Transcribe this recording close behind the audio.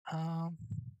Um,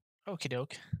 Okie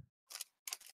doke.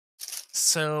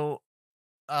 So,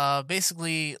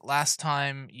 basically, last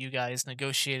time you guys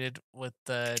negotiated with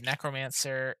the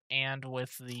necromancer and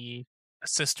with the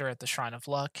sister at the Shrine of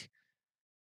Luck,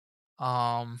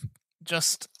 um,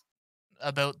 just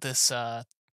about this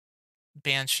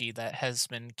banshee that has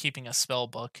been keeping a spell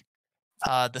book.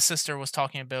 The sister was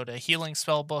talking about a healing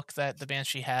spell book that the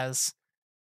banshee has,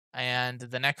 and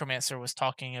the necromancer was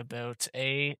talking about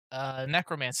a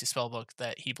necromancy spell book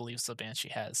that he believes the banshee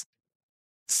has.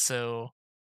 So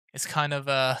it's kind of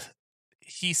a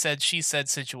he said she said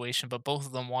situation, but both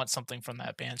of them want something from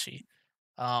that banshee.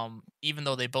 Even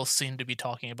though they both seem to be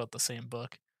talking about the same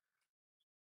book.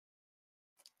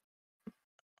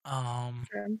 Um,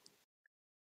 Sure.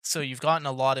 so you've gotten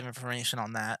a lot of information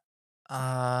on that.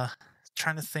 Uh,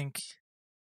 Trying to think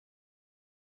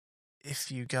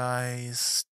if you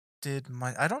guys did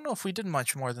much. I don't know if we did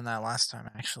much more than that last time,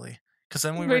 actually, because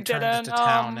then we We returned didn't. to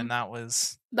town, and that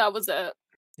was That was it.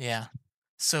 yeah.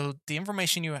 So the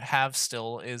information you have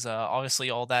still is obviously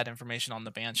all that information on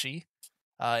the banshee.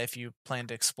 If you plan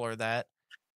to explore that,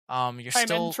 you're I'm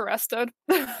still interested.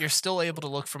 you're still able to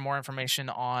look for more information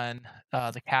on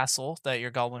the castle that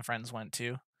your goblin friends went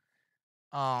to.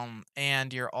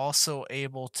 And you're also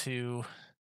able to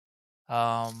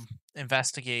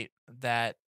investigate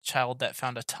that child that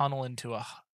found a tunnel into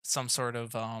some sort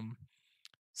of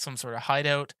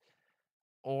hideout,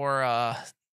 or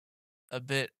a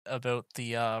bit about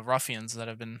the ruffians that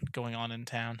have been going on in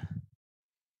town.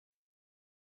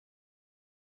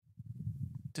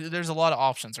 There's a lot of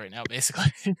options right now,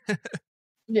 basically.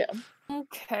 Yeah.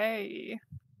 Okay.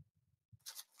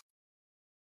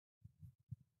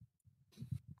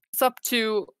 It's up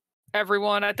to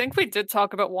everyone. I think we did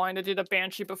talk about wanting to do the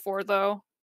Banshee before, though.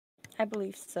 I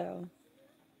believe so.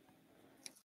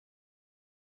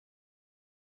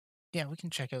 Yeah, we can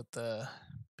check out the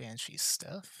Banshee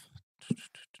stuff.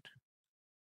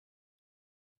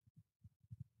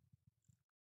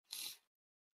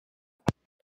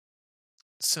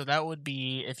 So that would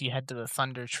be if you head to the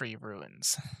Thunder Tree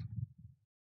Ruins.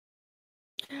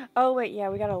 Oh, wait, yeah,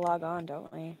 we gotta log on,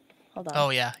 don't we? Hold on. Oh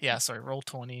yeah, sorry.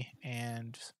 Roll20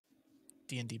 and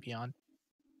D&D Beyond.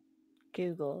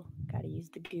 Google. Gotta use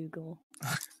the Google.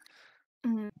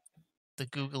 The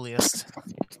googliest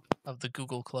of the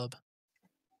Google Club.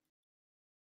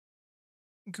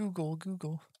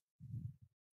 Google.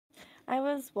 I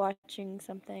was watching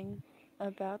something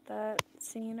about that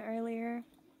scene earlier.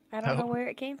 I don't Oh. know where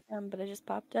it came from, but it just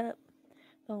popped up.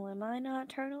 Oh, am I not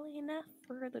turtly enough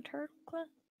for the Turtle Club?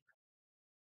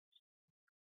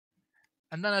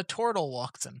 And then a turtle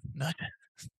walks in.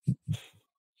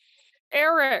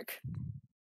 Eric!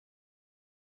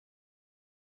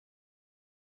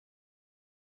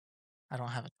 I don't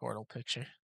have a turtle picture.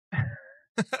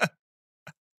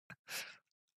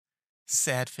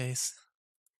 Sad face.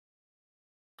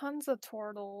 Tons of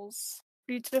turtles.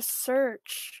 You just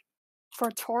search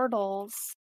for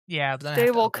turtles. Yeah, but then I They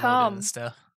have to will upload it come. and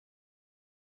stuff.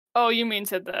 Oh, you mean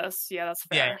to this? Yeah, that's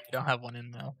Yeah, fair. you don't have one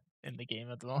in the game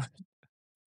at the moment.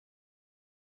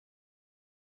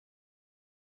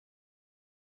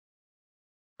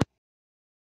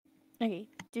 Okay,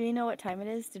 do you know what time it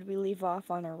is? Did we leave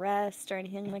off on a rest or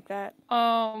anything like that?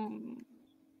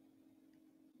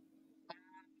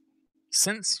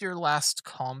 Since your last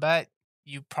combat,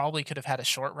 you probably could have had a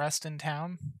short rest in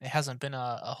town. It hasn't been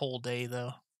a whole day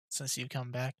though since you've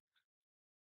come back.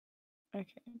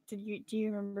 Okay. Do you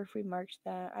remember if we marked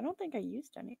that? I don't think I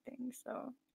used anything,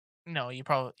 so No, you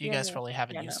yeah, guys probably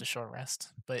haven't yeah, used no. a short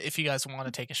rest. But if you guys want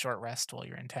to take a short rest while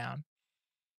you're in town,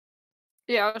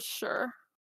 Yeah, sure.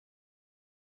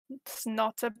 It's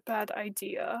not a bad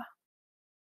idea.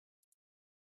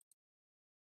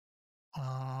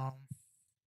 um,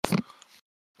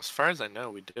 As far as I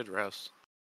know, we did rest.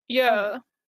 Yeah.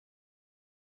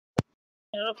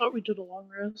 Yeah, I thought we did a long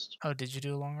rest. oh, did you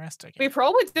do a long rest? Okay. We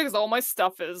probably did because all my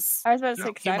stuff is I was about to No,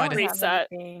 say, 'cause you I might don't have- have reset.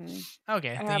 anything.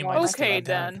 Okay, I then have you all might my have stayed Okay, in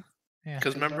town. then. Yeah,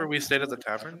 Because remember, we stayed at the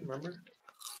tavern, remember?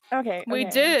 Okay, We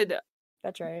okay. did.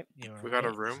 That's right. you were We got a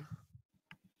right. room.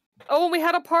 Oh, and we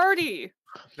had a party.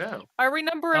 No. I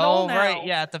remember it all Oh now. right,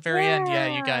 yeah. At the very end, yeah,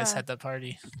 you guys Yeah. had the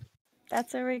party.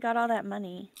 That's where we got all that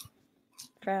money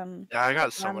from. Yeah, I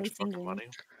got so Mommy much fucking singing. money.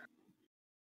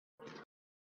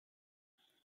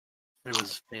 It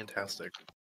was fantastic.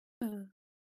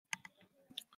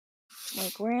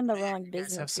 Like, we're in the wrong You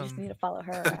guys have business. We just some- need to follow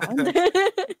her around.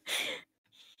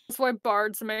 That's why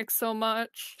bards make so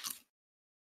much.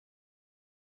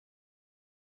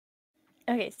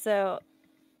 Okay, so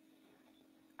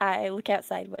I look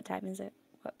outside. What time is it?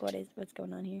 What's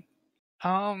going on here?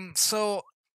 So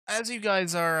as you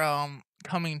guys are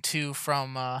coming to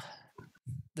from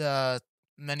the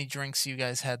many drinks you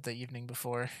guys had the evening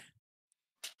before,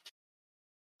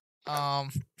 um,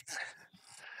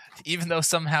 even though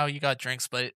somehow you got drinks,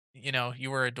 but you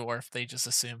were a dwarf, they just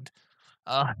assumed.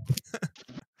 Uh,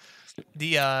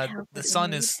 the How the was it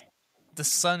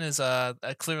sun made? is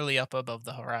clearly up above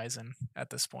the horizon at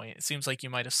this point. It seems like you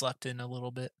might have slept in a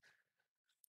little bit.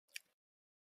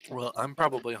 Well, I'm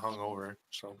probably hungover,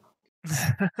 so.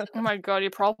 Oh my god, you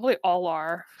probably all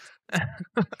are.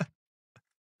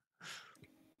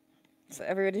 So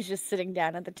everybody's just sitting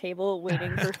down at the table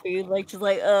waiting for food, like just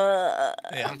like Yeah.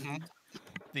 Mhm.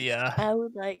 The I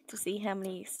would like to see how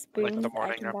many spoons Like the I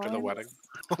morning can after the wedding.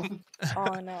 balance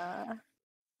on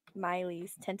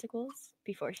Miley's tentacles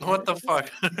before she What the notices.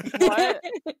 fuck?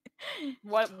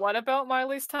 What? What about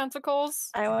Miley's tentacles?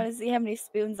 I want to see how many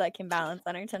spoons I can balance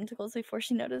on her tentacles before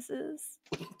she notices.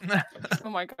 Oh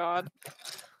my god.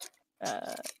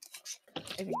 I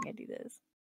think I do this.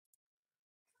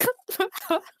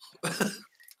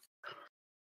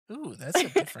 ooh, that's a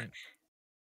different.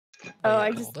 Oh, way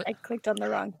I to hold it. clicked on the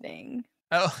wrong thing.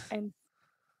 Oh, I'm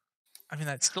I mean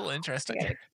that's still interesting.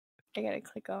 I gotta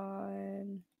click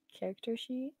on character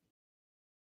sheet.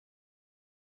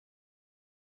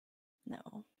 No,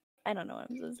 I don't know what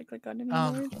I'm supposed to click on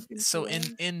anymore. It's been So too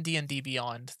long. in D&D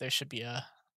Beyond, there should be a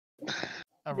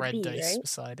The red B, dice right?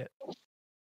 beside it.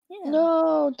 Yeah.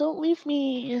 No, don't leave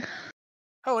me.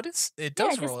 Oh, it is. It Yeah,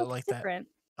 does it just roll it looks like different.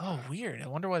 that. Oh, weird. I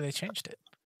wonder why they changed it.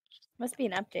 Must be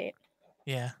an update.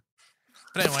 Yeah.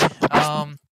 But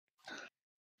anyway,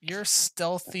 you're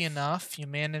stealthy enough. You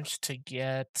managed to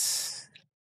get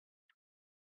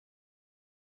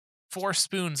 4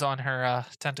 spoons on her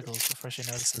tentacles before she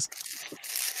notices.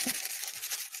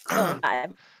 Oh,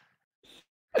 five.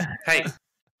 Hey.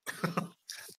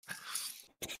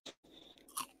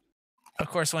 Of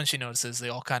course, when she notices, they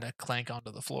all kind of clank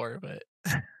onto the floor, but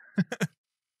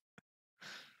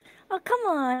Oh, come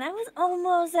on. I was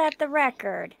almost at the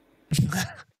record.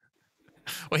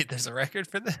 wait, there's a record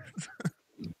for this?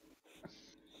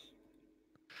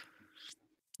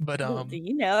 But Well, do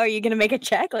you know? Are you gonna make a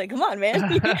check? Like, come on,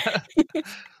 man.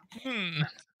 hmm.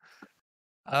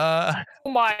 Oh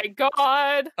my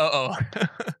god. Uh-oh.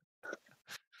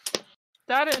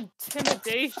 That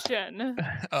intimidation.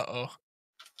 Uh-oh.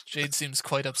 Jade seems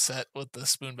quite upset with the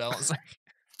spoon balancing.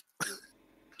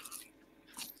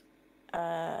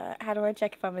 How do I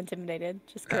check if I'm intimidated?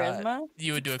 Just charisma?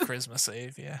 You would do a charisma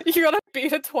save, yeah. You gotta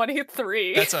beat a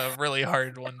 23. That's a really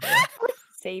hard one to...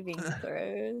 Saving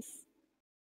throws.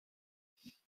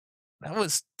 That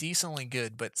was decently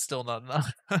good, but still not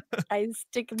enough. I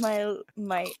stick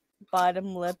my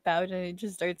bottom lip out and it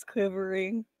just starts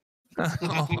quivering.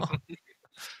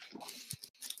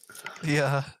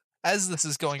 Yeah. As this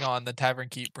is going on, the tavern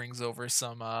keep brings over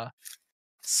some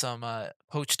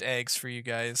poached eggs for you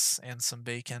guys and some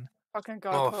bacon. Fucking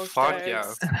god, Oh, poached fuck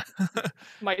eggs.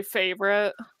 My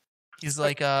favorite. He's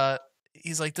like,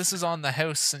 this is on the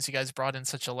house since you guys brought in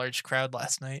such a large crowd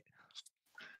last night.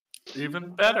 Even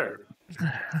better.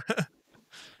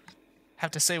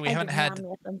 Have to say we I haven't give had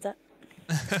Mommy a thumbs up.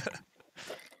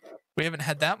 we haven't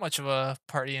had that much of a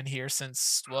party in here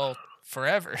since, well,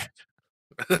 forever.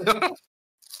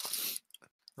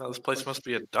 Well, this place must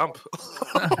be a dump.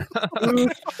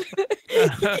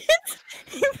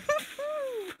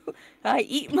 I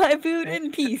eat my food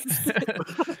in peace.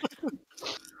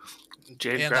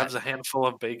 Jade And grabs a handful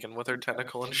of bacon with her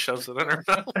tentacle and shoves it in her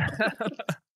mouth.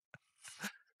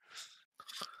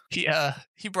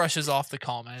 He brushes off the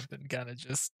comment and kind of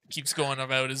just keeps going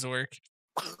about his work.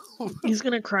 He's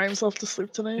gonna cry himself to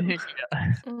sleep tonight.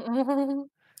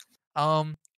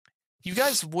 You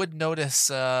guys would notice,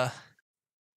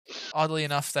 oddly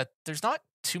enough, that there's not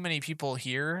too many people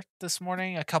here this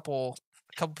morning. A couple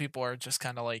people are just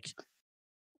kind of like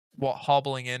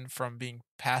hobbling in from being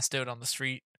passed out on the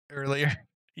street earlier.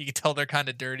 You can tell they're kind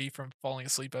of dirty from falling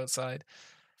asleep outside.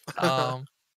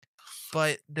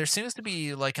 But there seems to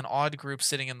be like an odd group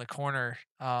sitting in the corner.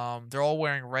 They're all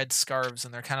wearing red scarves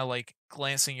and they're kind of like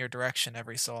glancing your direction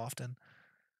every so often.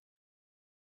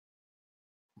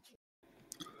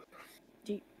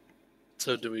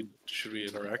 So should we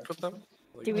interact with them?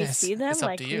 Like, Do we Yes, see them? it's up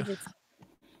Like to we you. just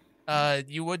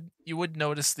You would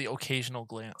notice the occasional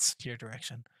glance to your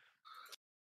direction.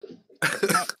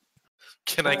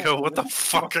 Can I go, what the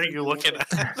fuck are you looking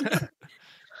at?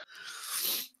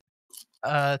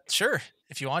 Sure,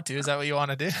 if you want to. Is that what you want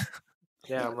to do?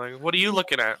 Yeah, I'm like, what are you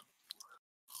looking at?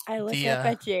 I look The, up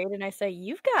at Jade and I say,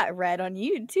 "You've got red on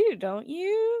you too, don't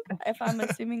you?" If I'm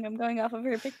assuming I'm going off of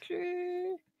her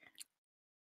picture.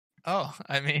 Oh,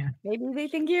 I mean, Maybe they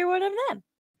think you're one of them.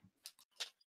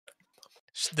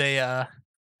 They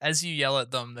as you yell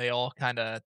at them, they all kind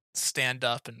of stand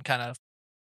up and kind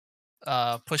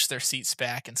of push their seats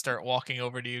back and start walking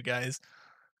over to you guys.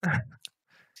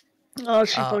 Oh,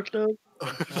 she Uh, fucked up.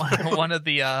 one of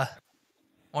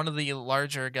the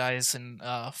larger guys in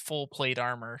full plate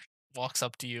armor walks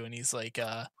up to you and he's like,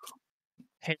 "Hey,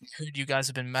 I heard you guys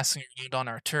have been messing around on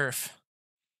our turf."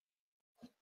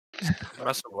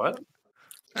 Messing what?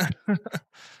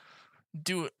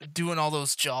 Doing all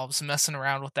those jobs, messing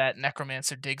around with that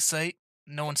necromancer dig site.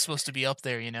 No one's supposed to be up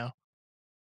there, you know.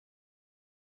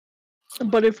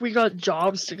 But if we got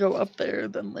jobs to go up there,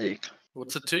 then like,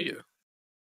 What's it to you?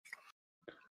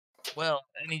 Well,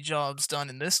 any jobs done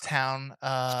in this town,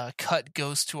 cut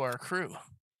goes to our crew.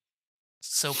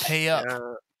 So pay up.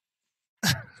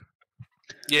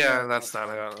 Yeah, that's not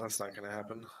gonna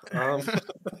happen.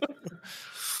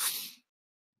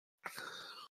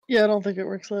 yeah, I don't think it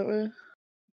works that way.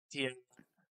 Yeah.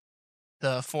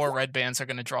 The 4 red bands are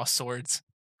gonna draw swords.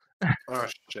 Oh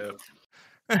shit!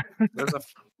 There's a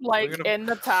Like gonna- in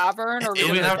the tavern, or Do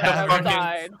we we gonna have to head fucking-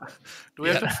 outside? Do we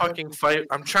have to fucking fight?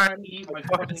 I'm trying to eat my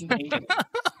fucking bacon.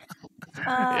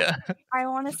 Yeah. I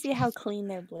want to see how clean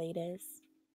their blade is.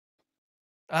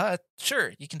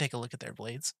 Sure, you can take a look at their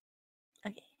blades.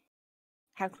 Okay.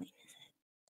 How clean is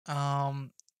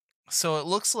it? So it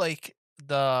looks like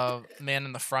the man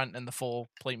in the front in the full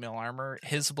plate mail armor,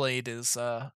 his blade is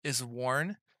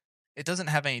worn. It doesn't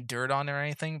have any dirt on it or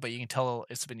anything, but you can tell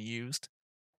it's been used.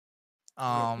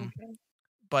 Okay.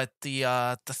 But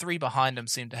the 3 behind him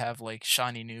seem to have like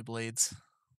shiny new blades.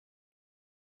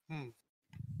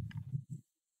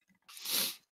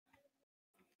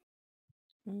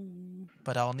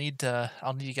 But I'll need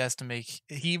you guys to make.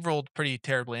 He rolled pretty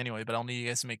terribly anyway, but I'll need you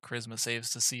guys to make charisma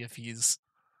saves to see if he's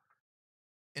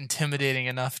intimidating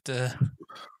enough to,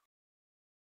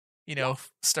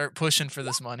 start pushing for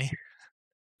this money.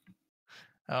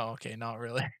 Oh, okay, not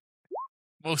really.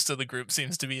 Most of the group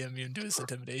seems to be immune to his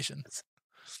intimidations.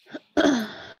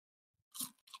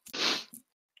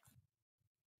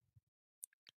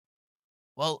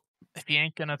 Well, if you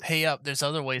ain't gonna pay up, there's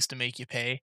other ways to make you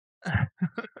pay.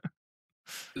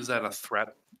 Is that a threat?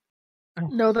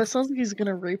 No, that sounds like he's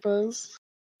gonna rape us.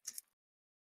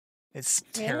 It's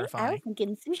Really? I terrifying. was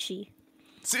thinking sushi.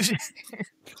 Sushi.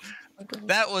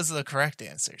 That was the correct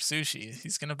answer. Sushi.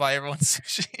 He's gonna buy everyone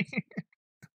sushi.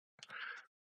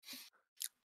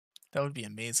 That would be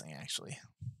amazing, actually.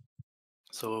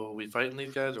 So we fighting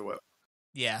these guys or what?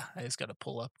 Yeah, I just gotta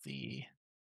pull up the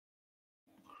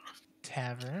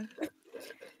tavern.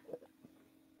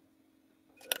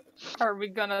 Are we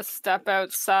gonna step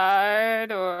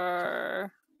outside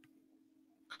or?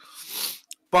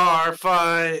 Bar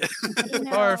fight.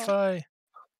 Bar No, fight.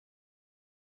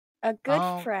 a good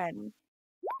Oh. friend.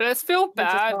 I just feel just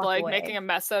bad, walk like away. making a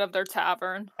mess out of their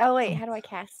tavern. Oh wait, how do I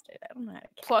cast it? I don't know how to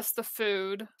cast. Plus the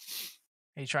food.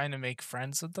 Are you trying to make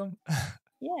friends with them?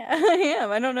 Yeah, I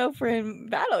am. I don't know if we're in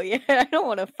battle yet. I don't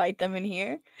want to fight them in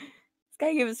here. This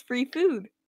guy gave us free food.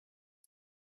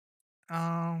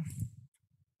 Yeah.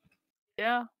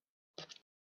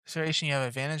 Situation, you have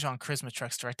advantage on charisma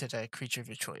checks directed at a creature of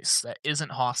your choice that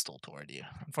isn't hostile toward you.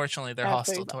 Unfortunately, they're Oh, so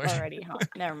hostile he's toward you. already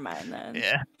Never mind then.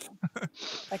 Yeah.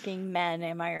 Fucking men,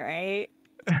 am I right?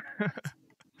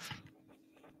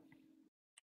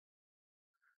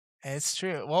 It's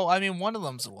true. Well, I mean, one of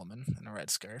them's a woman in a red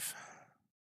scarf.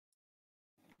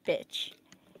 Bitch.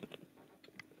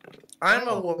 I'm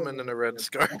a woman in a red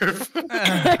scarf.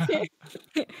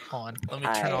 Hold on. Let me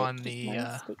turn I on keep the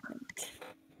my statement.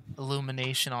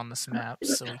 illumination on this map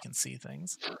so we can see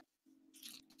things.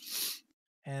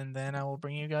 And then I will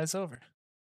bring you guys over.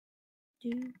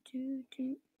 Do.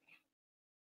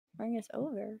 Bring us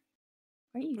over.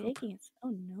 Why are you Boop. taking us? Oh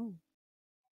no.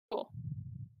 Cool.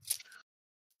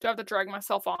 Do I have to drag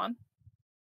myself on?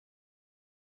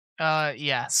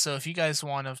 Yeah, so if you guys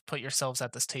want to put yourselves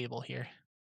at this table here.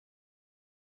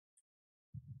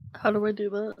 How do I do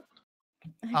that?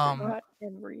 I forgot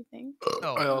everything.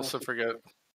 Oh, I also forget.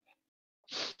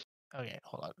 okay,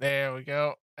 hold on. There we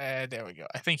go. There we go.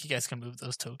 I think you guys can move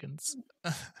those tokens.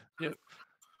 Yep.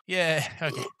 Yeah,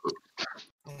 okay.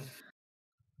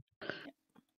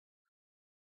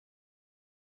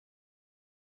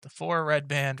 The 4 red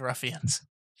band ruffians.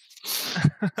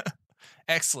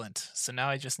 Excellent. So now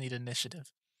I just need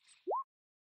initiative.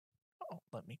 Oh,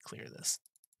 let me clear this.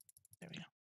 There we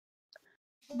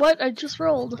go. What? I just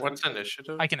rolled. What's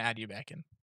initiative? I can add you back in.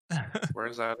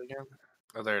 Where's that again?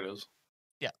 Oh, there it is.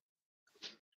 Yeah.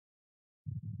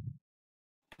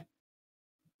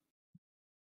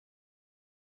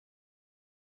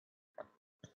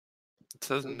 It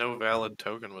says no valid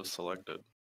token was selected.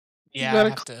 Yeah, I gotta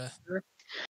have to.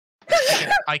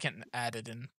 I can add it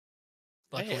in.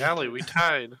 Luckily. Hey, Allie, we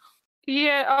tied.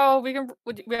 Yeah. Oh, we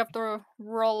have to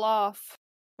roll off.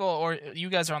 Well, or you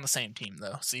guys are on the same team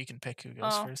though, so you can pick who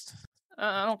goes Oh. first.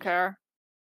 I don't care.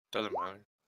 Doesn't matter.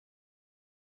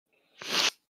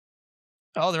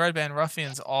 Oh, the Red Band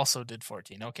Ruffians also did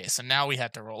 14. Okay, so now we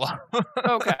have to roll off.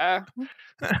 Okay.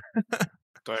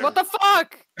 Do I- What the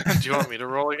fuck? Do you want me to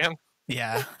roll again?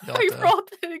 Yeah. you'll I have to- rolled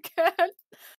it again.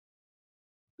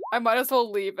 I might as well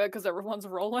leave it because everyone's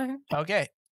rolling. Okay,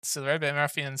 so the Red Band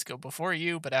Ruffians go before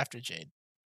you, but after Jade.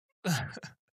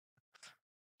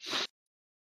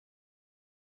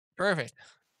 Perfect.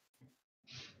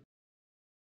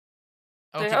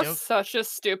 They Okay, have such a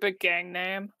stupid gang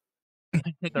name.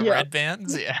 the Yeah. Red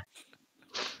Bands, yeah.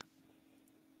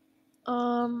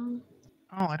 Um,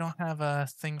 Oh, I don't have a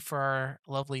thing for our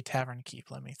lovely tavern keep.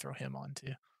 Let me throw him on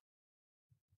too.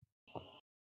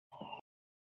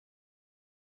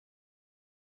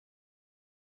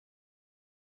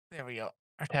 There we go.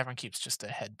 Our tavern keep's just a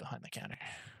head behind the counter.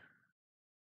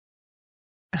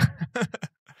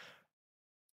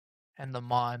 And the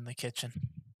maw in the kitchen.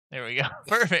 There we go.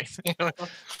 Perfect.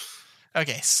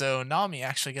 Okay, so Nami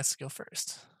actually gets to go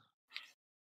first.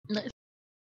 nice.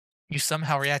 You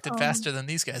somehow reacted faster than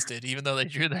these guys did, even though they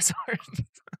drew their swords.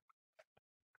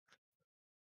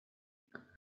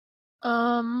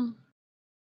 Um,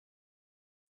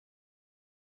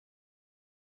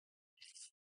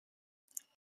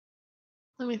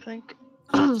 let me think.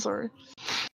 Sorry.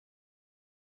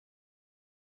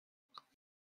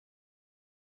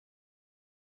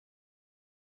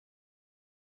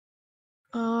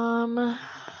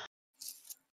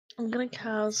 I'm gonna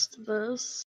cast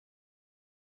this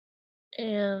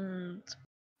and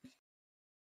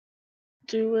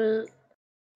do it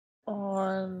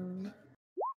on.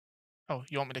 Oh,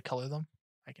 you want me to color them?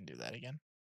 I can do that again.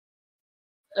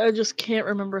 I just can't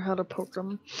remember how to poke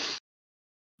them.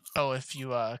 Oh, if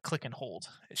you click and hold,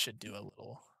 it should do a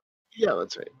little. Yeah,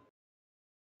 that's right.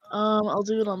 I'll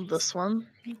do it on this one.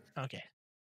 Okay.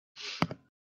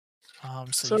 So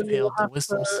So you you'll failed the have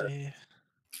wisdom to- save.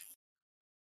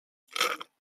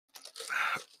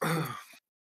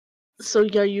 So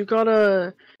yeah, you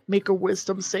gotta make a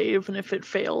wisdom save, and if it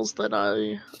fails, then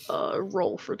I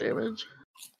roll for damage.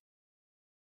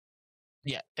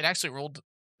 Yeah, it actually rolled.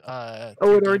 Oh,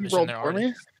 your it already damage in rolled there for already.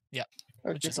 me. Yeah,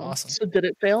 Okay, which is fine. awesome. So did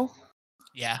it fail?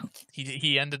 Yeah,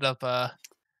 he ended up.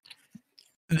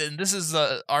 Then this is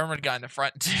the armored guy in the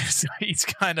front too, so he's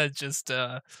kind of just.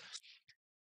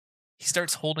 He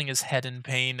starts holding his head in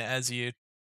pain as you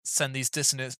send these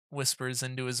dissonant whispers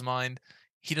into his mind.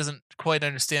 He doesn't quite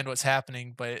understand what's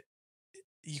happening, but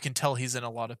you can tell he's in a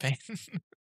lot of pain.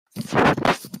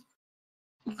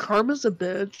 Karma's a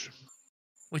bitch.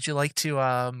 Would you like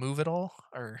to move at all,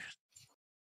 or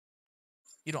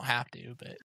you don't have to?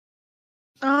 But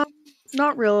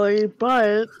Not really,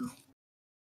 but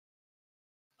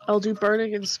I'll do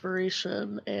Burning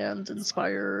Inspiration and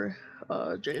Inspire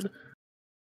Jade.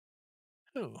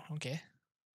 oh, okay.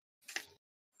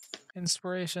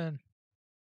 Inspiration.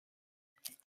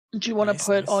 Do you want to Nice,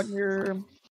 put nice. on your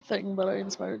thing that I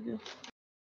inspired you?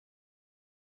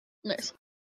 Nice.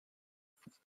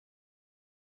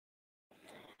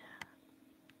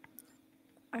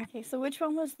 Okay, so which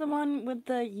one was the one with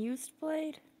the used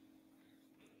blade?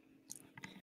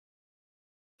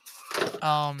 The red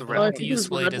one with one. the used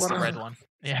blade is the one. red one.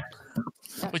 Yeah.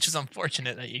 Which is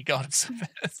unfortunate that you got him so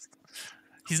fast.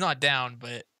 He's not down,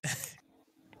 but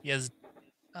he has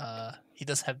he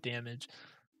does have damage.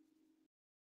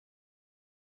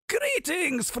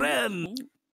 Greetings, friend!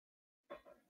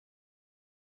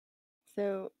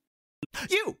 So,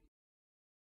 You!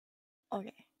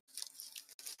 okay.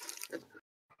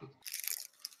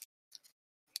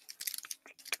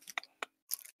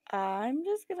 I'm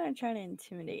just gonna try to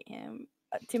intimidate him.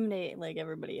 Intimidate like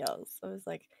everybody else. I was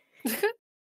like,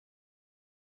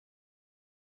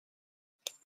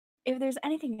 if there's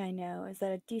anything I know is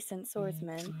that a decent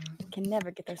swordsman can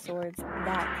never get their swords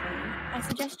that clean. I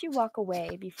suggest you walk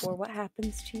away before what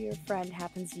happens to your friend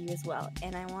happens to you as well.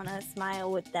 And I want to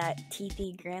smile with that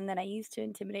teethy grin that I used to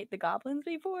intimidate the goblins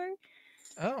before.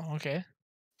 Oh, okay.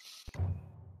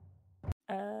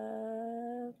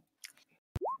 Uh,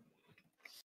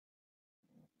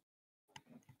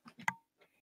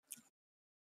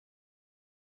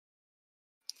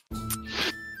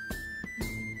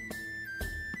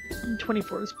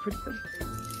 24 is pretty good.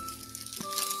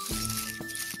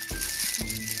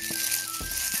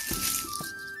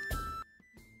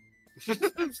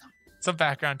 Some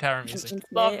background tower music.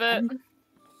 Love it.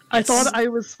 I thought I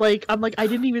was like, I'm like, I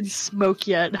didn't even smoke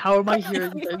yet. How am I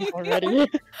hearing this already?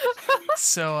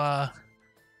 So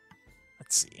let's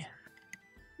Let's see.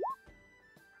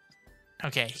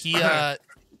 Okay, he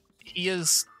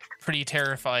is pretty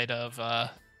terrified of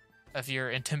your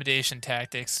intimidation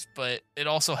tactics, but it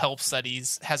also helps that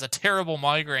has a terrible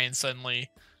migraine suddenly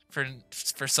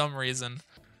for some reason,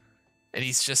 and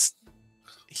he just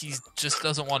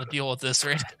doesn't want to deal with this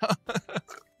right now.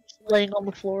 Laying on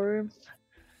the floor.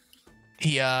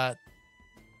 He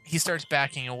starts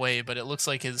backing away, but it looks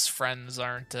like his friends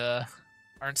aren't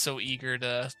so eager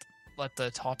to let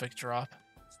the topic drop.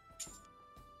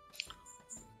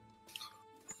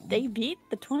 They beat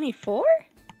the 24?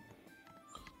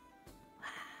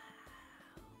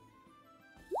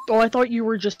 Oh, I thought you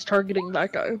were just targeting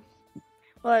that guy.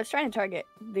 Well, I was trying to target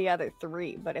the other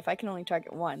 3, but if I can only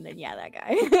target 1, then yeah, that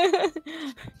guy.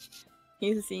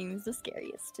 He seems the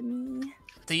scariest to me.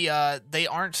 They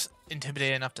aren't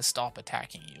intimidated enough to stop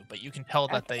attacking you, but you can tell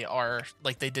that Okay. they are,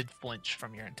 like, they did flinch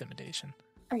from your intimidation.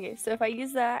 Okay, so if I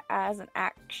use that as an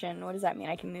action, what does that mean?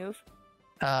 I can move?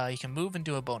 You can move and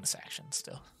do a bonus action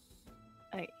still.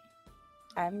 Okay.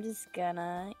 I'm just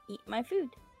gonna eat my food.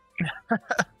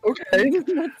 Okay.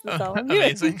 That's all I'm doing.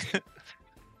 Amazing.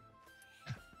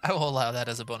 I will allow that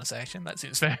as a bonus action. That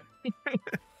seems fair.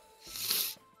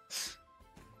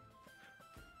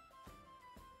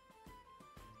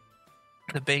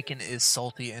 The bacon is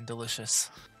salty and delicious.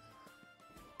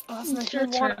 Let's make Your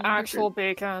sure more turn, actual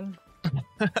Richard. bacon.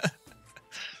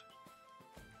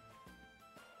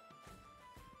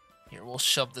 Here, we'll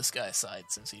shove this guy aside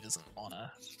since he doesn't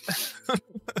wanna.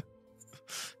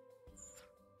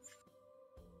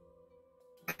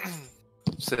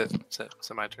 Sit.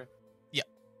 My turn. Yeah.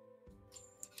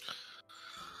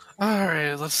 All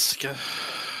right, let's go.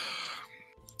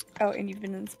 Oh, and you've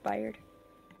been inspired.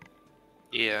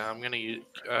 Yeah, I'm gonna use.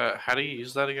 How do you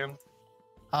use that again?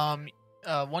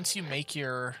 Once you make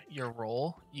your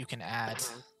roll, you can add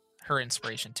her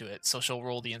inspiration to it. So she'll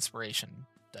roll the inspiration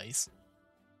dice.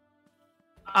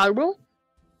 I will.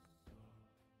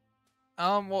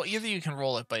 Well, either you can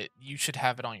roll it, but you should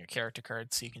have it on your character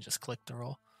card, so you can just click the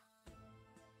roll.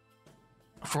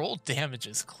 Roll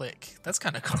damages, click. That's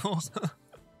kind of cool.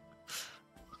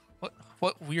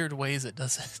 What weird ways it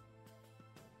does it?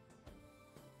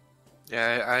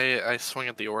 Yeah, I swing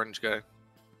at the orange guy.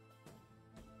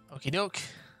 Okie doke.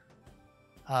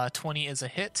 20 is a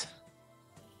hit.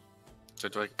 So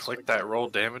do I click that roll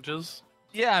damages?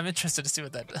 Yeah, I'm interested to see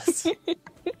what that does.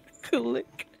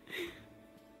 Click.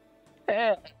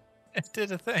 It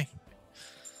did a thing.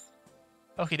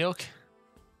 Okie doke.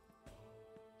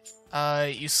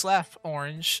 You slap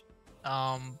orange,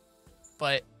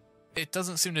 but it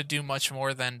doesn't seem to do much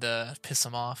more than to piss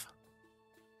him off.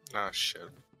 Oh shit.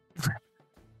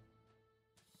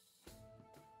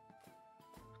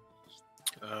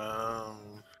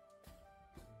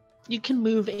 You can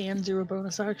move and do a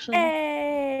bonus action.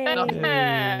 Hey!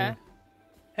 Yeah.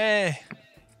 Hey,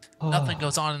 nothing Oh.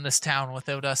 goes on in this town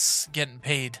without us getting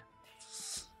paid.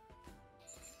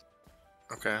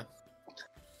 Okay.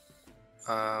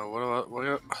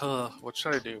 What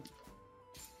should I do? Am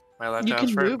I allowed You to can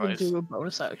ask for move and advice? do a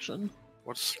bonus action.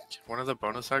 What's one of the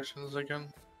bonus actions again?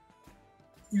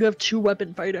 You have 2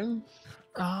 weapon fighting.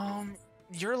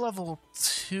 You're level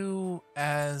 2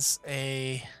 as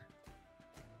a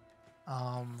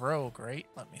rogue, right?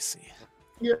 Let me see.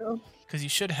 Yeah. Because you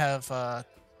should have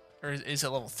or is it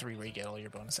level 3 where you get all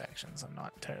your bonus actions? I'm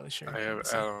not entirely sure. I Let me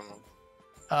see. don't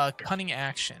know. Cunning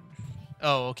action.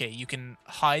 Oh, okay. You can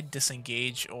hide,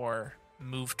 disengage, or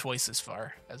move twice as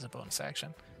far as a bonus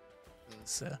action.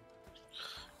 So Can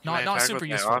not I attack super with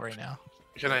my useful off- right now.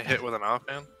 Can I hit with an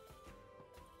offhand?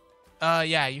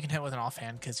 Yeah, you can hit with an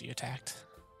offhand because you attacked.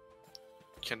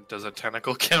 Does a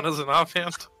tentacle count as an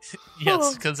offhand?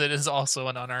 Yes, because it is also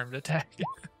an unarmed attack.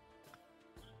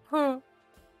 Huh.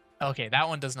 Okay, that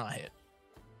one does not hit.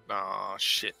 Oh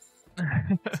shit.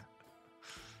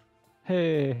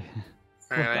 Hey,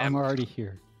 look, Alright, I'm already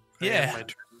here. Yeah. my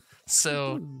turn.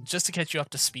 So, just to catch you up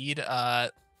to speed,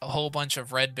 a whole bunch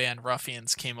of red band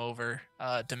ruffians came over,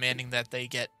 demanding that they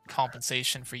get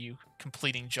compensation for you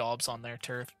completing jobs on their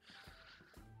turf.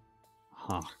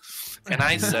 Huh. And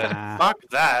I said, Nah. "Fuck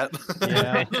that."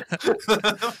 Yeah.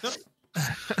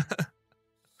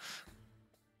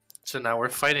 So now we're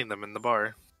fighting them in the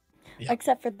bar. Yeah.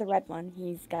 Except for the red one,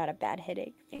 he's got a bad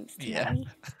headache thanks to Yeah. me.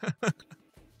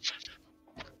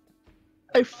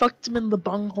 I fucked him in the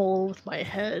bunghole with my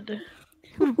head.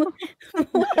 What?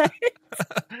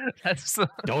 That's I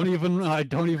don't even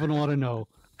want to know.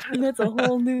 That's a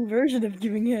whole new version of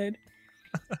giving head.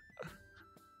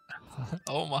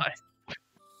 oh my.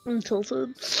 I'm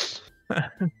tilted.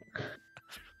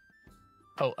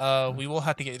 Oh, we will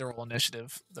have to get you to roll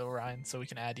initiative though, Ryan, so we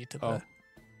can add you to the Oh.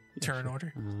 turn sure.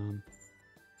 order.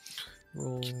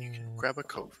 Roll. Can you grab a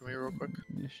coat for me real quick?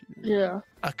 initiative. Yeah.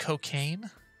 A cocaine?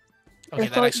 Okay,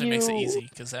 that thought actually makes it you- easy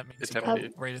because that makes It's it go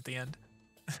empty. right at the end.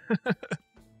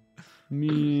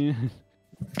 Me.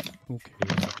 Okay.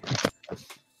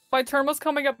 My turn was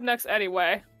coming up next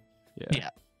anyway. Yeah. Yeah.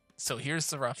 So here's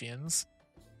the ruffians.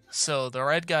 So the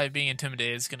red guy being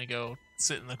intimidated is gonna go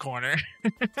sit in the corner.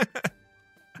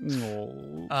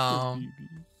 No.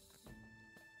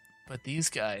 But these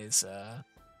guys,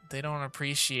 they don't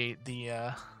appreciate the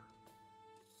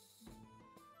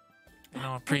they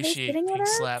don't appreciate sitting being with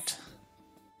us? slapped.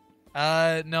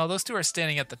 No, those two are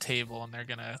standing at the table and they're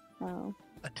gonna Oh.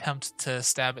 attempt to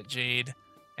stab at Jade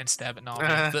and stab at Nami.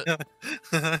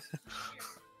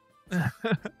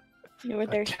 You know,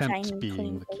 with their Attempt shiny, being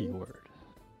clean the face. key word.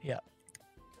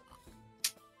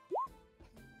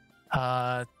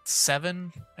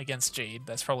 7 against Jade.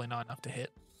 That's probably not enough to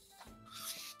hit.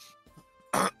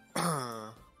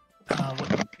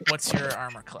 What's your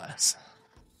armor class?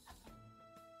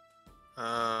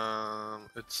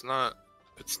 It's not.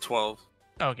 It's 12.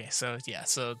 Okay, so yeah,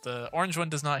 so the orange one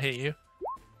does not hit you.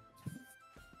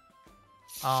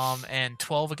 And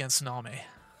 12 against Nami.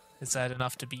 Is that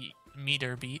enough to meet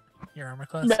or beat your armor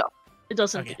class? No, it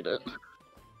doesn't Okay. beat it.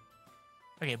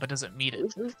 Okay, but does it meet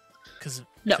it? Because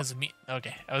No. meat.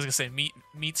 Okay, I was gonna say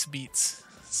meets beats.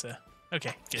 So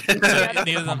okay, good. So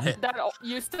neither of them hit. That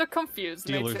used to confuse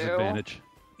me Dealer's too. advantage.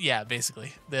 Yeah,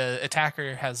 basically, the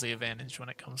attacker has the advantage when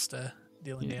it comes to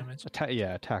dealing Yeah. damage.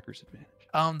 Attacker's advantage.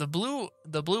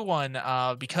 The blue one,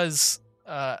 because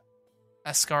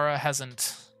Ascara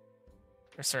hasn't,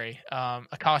 or sorry,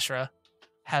 Akashra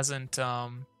hasn't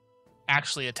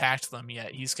actually attacked them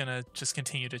yet. He's gonna just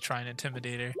continue to try and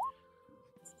intimidate her.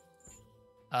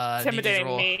 Need you to Intimidating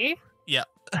roll- me. Yeah.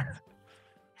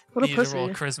 What a Need you to roll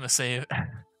a pussy. charisma save.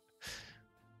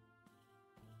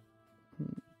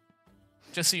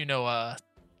 Just so you know,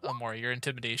 Amor, your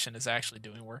intimidation is actually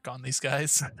doing work on these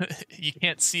guys. You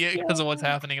can't see it because of what's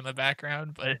happening in the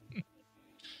background, but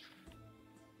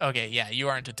okay, yeah, you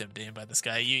aren't intimidated by this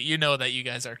guy. You know that you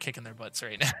guys are kicking their butts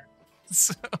right now.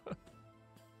 So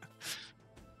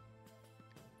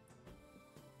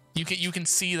you can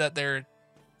see that they're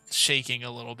shaking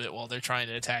a little bit while they're trying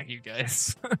to attack you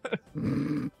guys.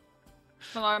 And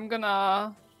I'm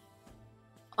gonna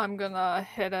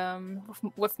hit him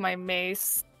with my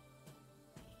mace.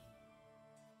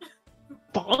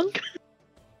 Bonk?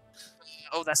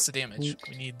 Oh, that's the damage.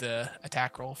 We need the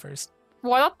attack roll first.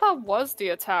 Well, I thought that was the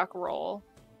attack roll.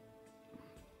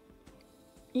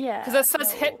 Yeah. Because it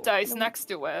says hit no, dice no, next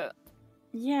to it.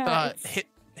 Yeah. it's-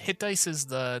 Hit dice is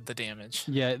the damage.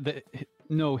 Yeah,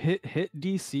 hit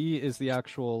DC is the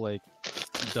actual like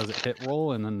does it hit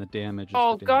roll and then the damage is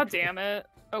Oh, the god damage. damn it.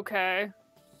 Okay.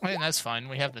 I mean, that's fine.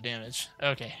 We have the damage.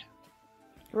 Okay.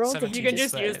 Roll 17. You damage. can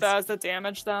just use size. that as the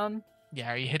damage then.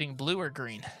 Yeah, are you hitting blue or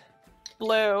green?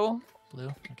 Blue. Blue?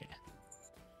 Okay.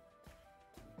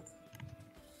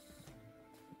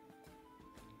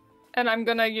 And I'm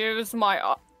gonna use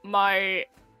my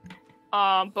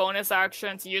bonus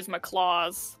action to use my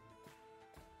claws.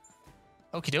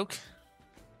 Okie doke.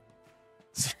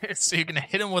 So you're gonna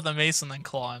hit him with a mace and then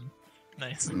claw him.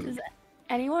 Nice. Does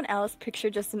anyone else picture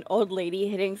just an old lady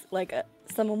hitting like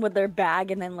someone with their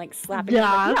bag and then like slapping them?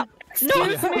 Yeah. Like,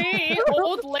 Excuse me,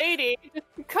 old lady.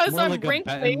 Because More I'm like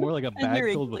wrinkly. more like a And you're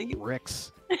bag filled with wrinkly.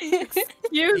 bricks.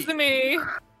 Excuse me.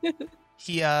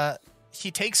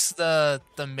 He takes the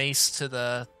mace to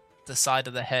the side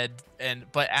of the head,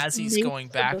 but as he's Mace going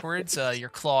to the backwards, your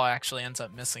claw actually ends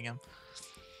up missing him.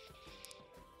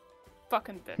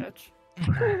 Fucking bitch.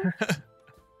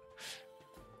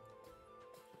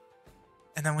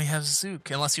 And then we have Zook,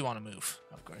 unless you want to move,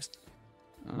 of course.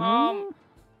 No,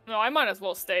 I might as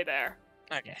well stay there.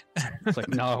 Okay. It's like,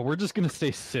 no, we're just gonna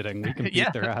stay sitting. We can beat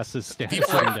Yeah. their asses standing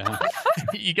People- down.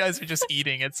 You guys are just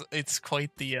eating. It's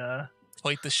quite the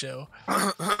show.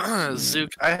 Zook,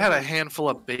 I had a handful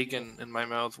of bacon in my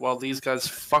mouth while these guys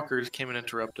fuckers came and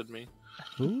interrupted me.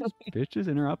 Who bitches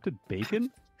interrupted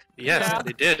bacon? Yes, Yeah.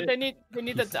 they did. They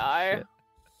need to die.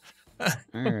 All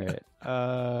right.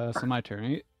 So my turn,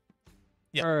 right?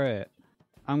 Yep. All right.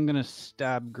 I'm gonna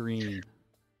stab green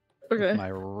Okay. with my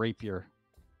rapier.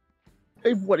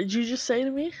 Hey, what did you just say to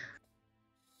me?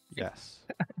 Yes.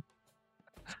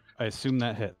 I assume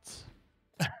that hits.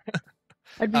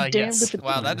 I'd be damned Yes. if it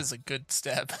Wow, that didn't. is a good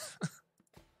step.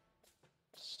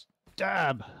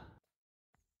 Stab.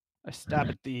 I stab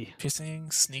at thee.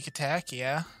 Piercing, sneak attack,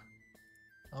 yeah.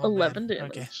 Oh, 11 man.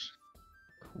 damage. Okay.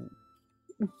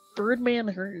 Cool. Birdman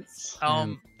hurts.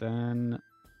 And then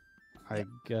I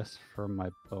guess for my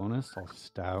bonus, I'll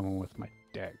stab him with my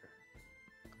dagger.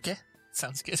 Okay,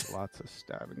 sounds good. Lots of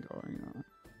stabbing going on.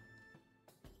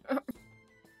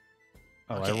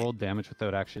 Oh, Okay. I rolled damage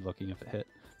without actually looking if it hit.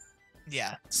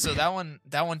 Yeah, so that one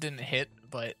didn't hit,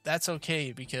 but that's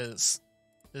okay because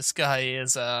this guy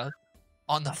is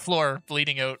on the floor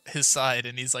bleeding out his side,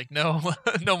 and he's like, no,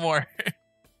 no more.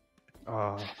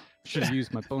 Should have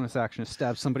used my bonus action to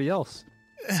stab somebody else.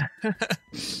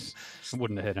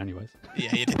 Wouldn't have hit anyways.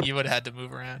 Yeah, you would have had to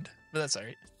move around, but that's all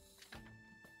right.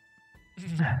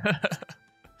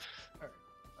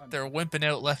 They're wimping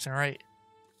out left and right.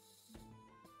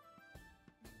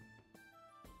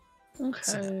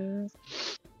 Okay.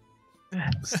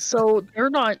 So they're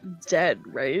not dead,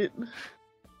 right?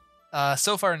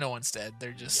 So far, no one's dead.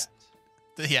 They're just,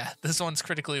 yeah. This one's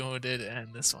critically wounded,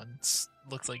 and this one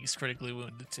looks like he's critically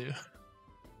wounded too.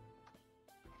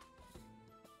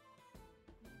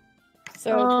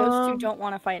 So those two don't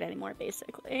want to fight anymore,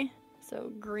 basically.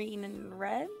 So green and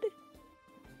red.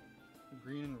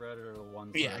 Green and red are the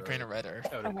ones. Yeah, that green are and red are.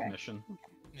 out of Okay. commission.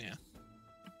 Yeah.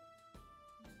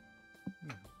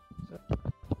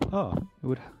 Oh, it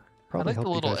would probably like the help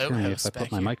you little guys hear me if outhouse I put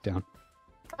back my here. mic down.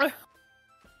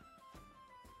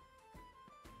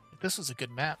 This was a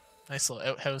good map. Nice little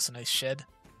outhouse, a nice shed.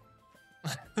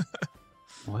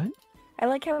 What? I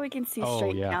like how we can see Oh,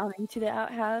 straight yeah. down into the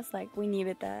outhouse. Like, we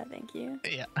needed that. Thank you.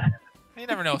 Yeah. You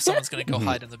never know if someone's gonna go Mhm.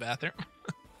 hide in the bathroom.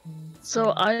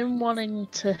 So I'm wanting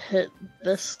to hit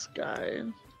this guy.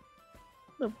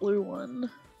 The blue one.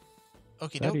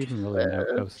 Okie Is that doke. even really an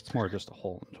outhouse? It's more just a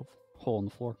hole in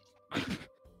the floor.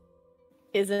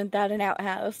 Isn't that an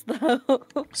outhouse, though?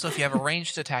 So if you have a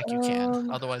ranged attack, you can.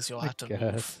 Um, Otherwise, you'll I have to move.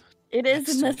 guess. It is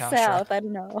in the Next to Tasha. south. I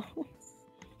don't know.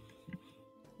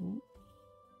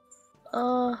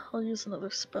 I'll use another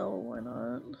spell, why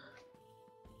not?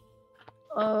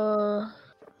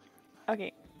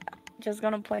 Okay. Just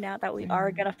gonna point out that we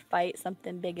are gonna fight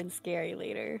something big and scary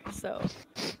later, so.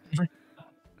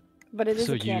 But it is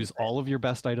So a use all of your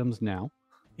best items now.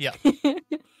 cantrip.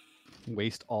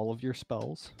 Waste all of your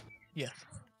spells. Yeah,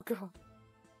 God.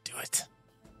 do it.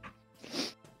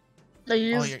 I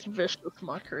used you're- Vicious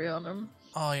Mockery on him.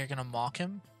 Oh, you're gonna mock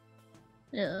him?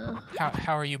 Yeah.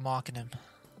 How are you mocking him?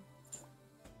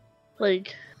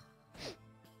 Like,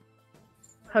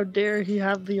 how dare he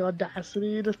have the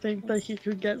audacity to think that he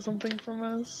could get something from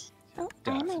us? Oh,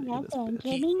 I'm a weapon.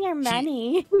 Give me your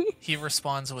money. He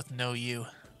responds with no you.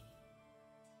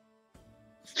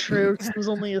 True, 'cause it was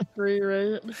only a 3,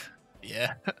 right?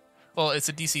 Yeah. Well, it's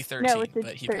a DC 13, No, it's a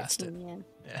but he 13, passed it.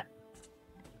 yeah.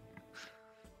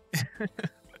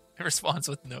 It responds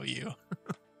with no you.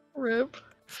 Rip.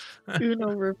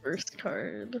 Uno reverse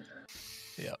card.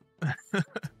 Yep.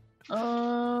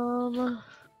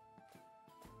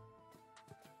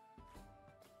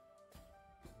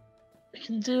 I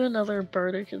can do another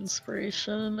bardic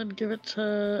inspiration and give it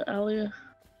to Alia.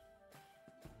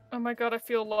 Oh my god, I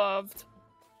feel loved.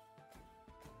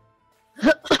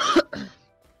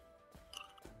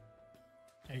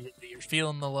 You're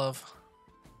feeling the love.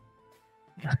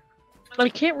 But I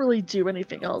can't really do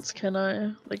anything else, can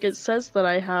I? Like, it says that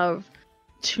I have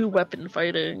 2 weapon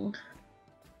fighting.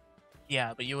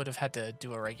 Yeah, but you would have had to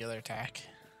do a regular attack.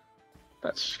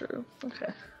 That's true.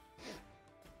 Okay.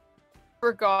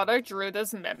 Forgot I drew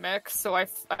this mimic, so I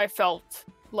felt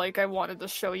like I wanted to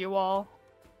show you all.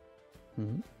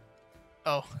 Mhm.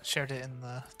 Oh, shared it in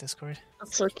the Discord.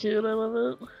 That's so cute, I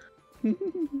love it.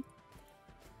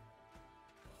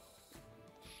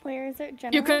 Where is it,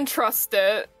 General? You can trust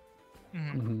it.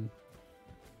 Mhm. Mhm.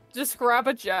 Just grab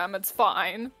a gem, it's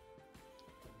fine.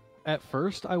 At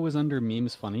first, I was under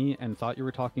memes funny and thought you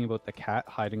were talking about the cat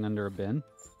hiding under a bin.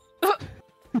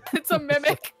 It's a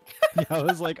mimic. Yeah, I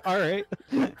was like, all right.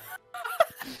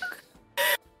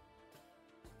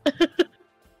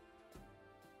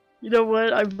 You know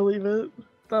what? I believe it.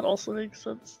 That also makes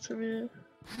sense to me.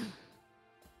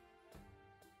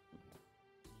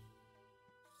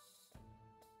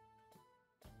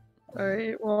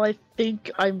 Alright, well, I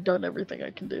think I'm done everything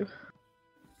I can do.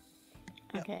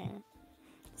 Okay.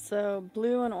 So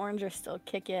blue and orange are still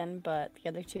kicking, but the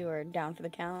other two are down for the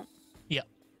count. Yep.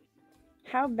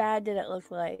 How bad did it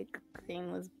look like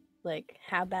green was like?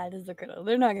 How bad is it gonna?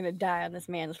 They're not gonna die on this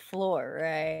man's floor,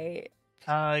 right?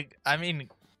 I mean,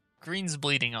 green's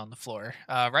bleeding on the floor.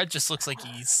 Red just looks like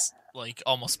he's like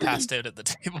almost passed out at the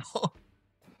table.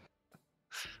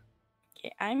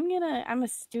 Okay,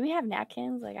 do we have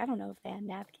napkins? Like, I don't know if they have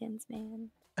napkins, man.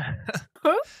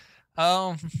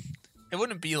 It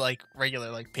wouldn't be like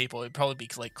regular like paper. It'd probably be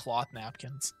like cloth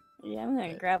napkins. Yeah, I'm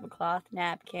gonna grab a cloth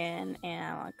napkin and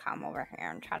I'm gonna come over here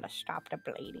and try to stop the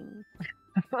bleeding.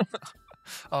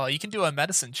 Oh, you can do a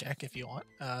medicine check if you want.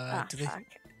 Ah, Do they? fuck.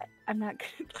 I'm not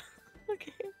good.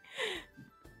 Okay.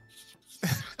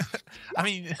 I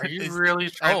mean, Are you it's- really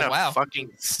trying Oh, to wow.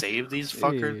 fucking save these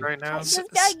fuckers Hey. right now? This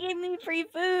guy gave me free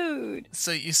food.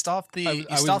 so you stopped the I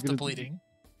was the gonna- bleeding.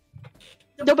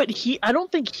 No, but I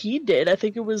don't think he did. I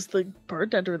think it was the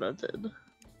bartender that did.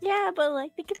 Yeah, but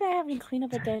like, think about having to clean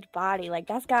up a dead body. Like,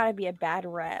 that's gotta be a bad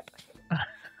rep.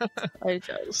 I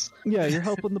guess. Yeah, you're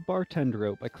helping the bartender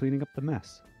out by cleaning up the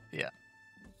mess.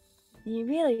 You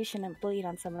really shouldn't bleed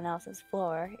on someone else's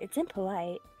floor. It's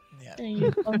impolite. Yeah,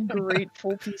 You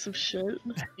ungrateful piece of shit.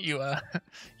 you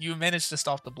you managed to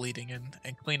stop the bleeding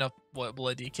and clean up what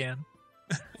blood you can.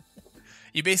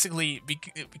 You basically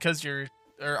because you're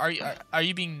or are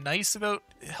you being nice about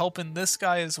helping this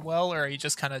guy as well, or are you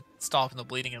just kind of stopping the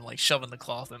bleeding and like shoving the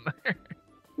cloth in there?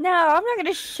 No, I'm not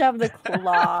gonna shove the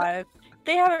cloth.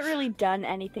 They haven't really done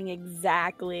anything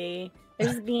exactly.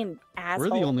 They're just being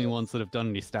assholes. We're the only ones that have done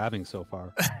any stabbing so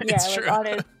far. Yeah, It's like, true.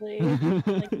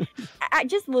 honestly. Like,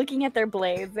 just looking at their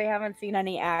blades, they haven't seen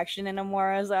any action in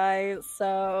Amora's eyes,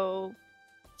 so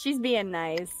she's being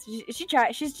nice.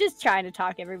 She's just trying to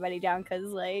talk everybody down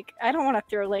because, like, I don't want to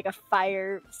throw like a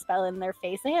fire spell in their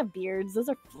face. They have beards; those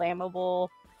are flammable.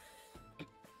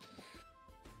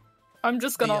 I'm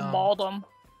just gonna The, maul them.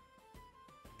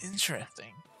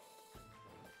 Interesting.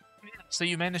 So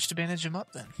you managed to bandage him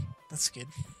up then. That's good.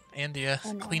 And you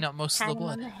Oh, no. clean up most Pat of the him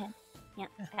on blood. the head. Yeah,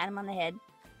 pat him on the head.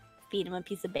 Feed him a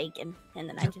piece of bacon, and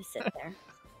then I just sit there.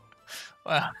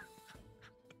 Wow.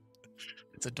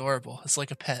 It's adorable. It's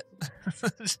like a pet.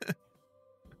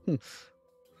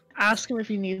 Ask him if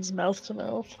he needs mouth to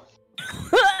mouth.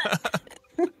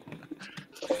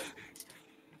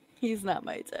 He's not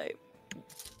my type.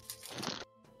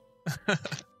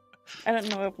 I don't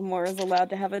know if Amora's allowed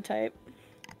to have a type.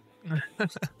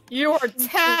 You are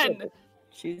 10!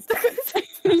 She's.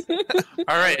 All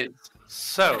right.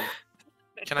 So,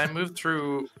 can I move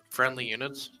through friendly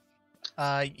units?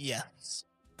 Yes.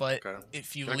 But Okay.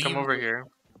 if you Can I leave, come over here?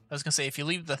 I was gonna say if you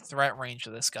leave the threat range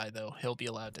of this guy though, he'll be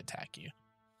allowed to attack you.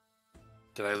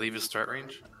 Did I leave his threat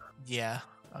range? Yeah,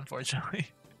 unfortunately.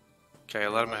 Okay,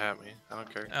 let him at me. I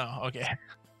don't care. Oh, okay.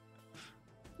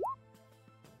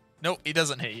 Nope, he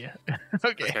doesn't hit you.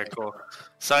 Okay. Okay, cool.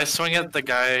 So I swing at the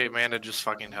guy Amanda just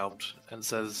fucking helped and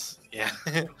says, yeah.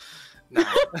 No.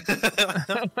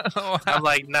 Wow. I'm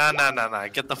like, nah,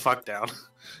 get the fuck down.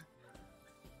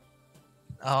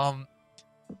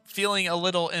 Feeling a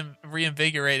little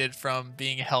reinvigorated from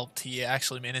being helped, he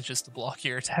actually manages to block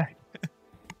your attack.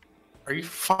 Are you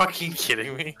fucking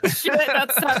kidding me? Shit,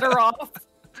 that set her off.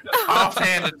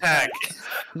 Offhand attack.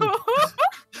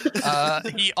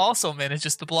 He also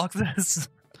manages to block this.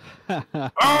 Oh!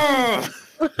 I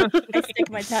stick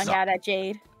my tongue out at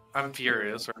Jade. I'm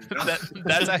furious. Right now.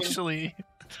 That's actually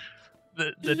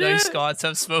the dice gods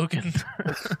have spoken.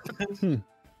 All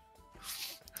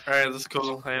right, that's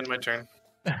cool. I end my turn.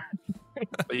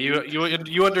 But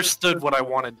you understood what I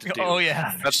wanted to do. Oh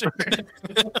yeah, for That's sure.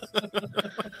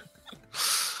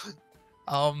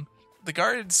 The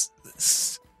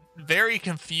guards very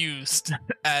confused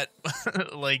at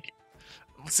like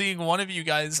seeing one of you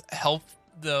guys help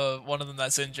the one of them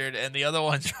that's injured and the other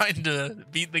one trying to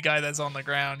beat the guy that's on the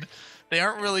ground. They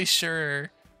aren't really sure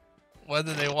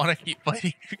whether they want to keep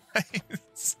fighting you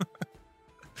guys.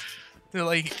 They're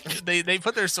like they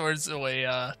put their swords away,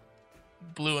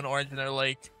 blue and orange, and they're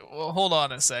like, well, hold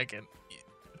on a second.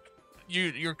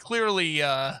 You're clearly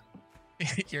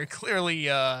you're clearly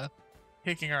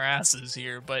kicking our asses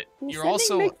here, but you're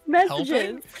also mixed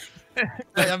helping.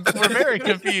 We're very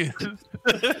confused.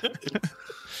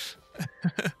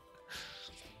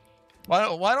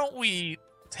 Why don't we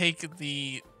take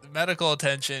the medical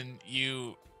attention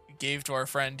you gave to our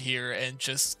friend here and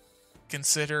just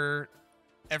consider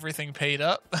everything paid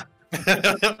up?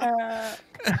 Uh,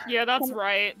 Yeah, that's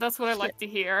right. That's what I like to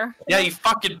hear. Yeah, you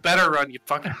fucking better run, you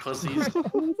fucking pussies. can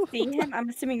we see him? I'm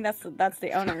assuming that's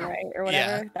the owner, right, or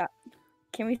whatever.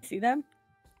 Can we see them?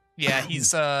 Yeah,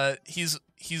 he's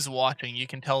watching. You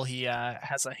can tell he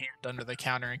has a hand under the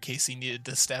counter in case he needed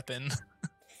to step in.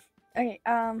 Okay.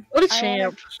 What a I wanna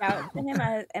champ. shout to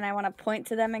him, and I want to point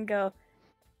to them and go,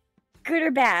 "Good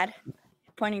or bad?"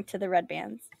 Pointing to the red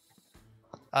bands.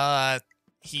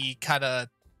 He kind of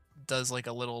does like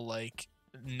a little like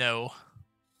no,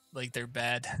 like they're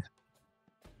bad.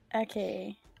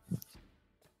 Okay.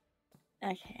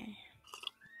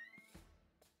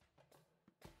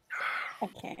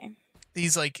 Okay.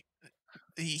 He's like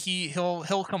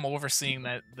he'll come over seeing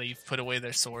that they've put away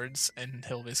their swords, and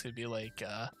he'll basically be like,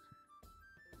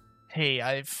 hey,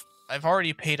 I've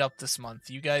already paid up this month.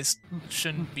 You guys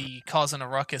shouldn't be causing a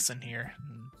ruckus in here.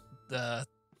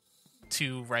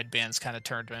 two red bands kind of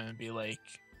turn to him and be like,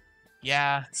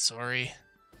 "Yeah, sorry.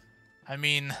 I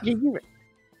mean, Yeah, you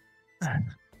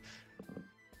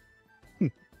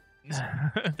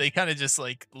they kind of just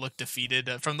like look defeated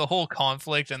from the whole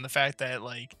conflict and the fact that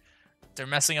like they're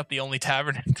messing up the only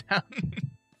tavern in town,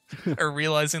 or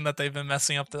realizing that they've been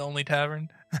messing up the only tavern.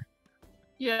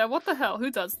 Yeah, what the hell? Who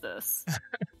does this?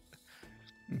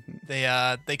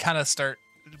 They kind of start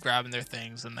grabbing their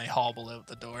things and they hobble out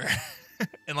the door,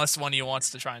 unless one of you wants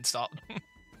to try and stop them.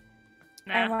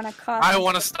 I Nah. want to cough. I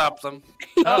want to stop them.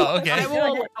 Oh, okay. I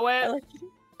will allow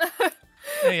it.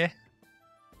 Okay.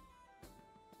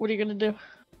 What are you gonna do?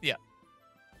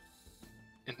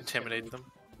 Intimidate them.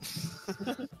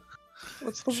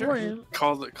 What's the Sure. plan?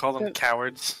 Call them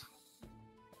cowards.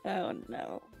 Oh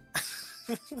no.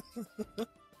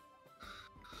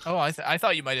 Oh, I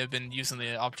thought you might have been using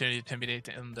the opportunity to intimidate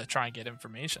them to try and get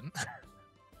information.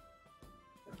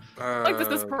 Like, this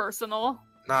is personal.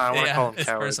 Nah, I want to call them it's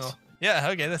cowards. personal. Yeah,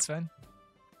 okay, that's fine.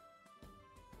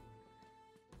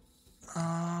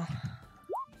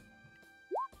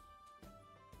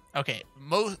 Okay,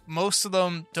 most of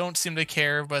them don't seem to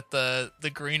care, but the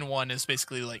green one is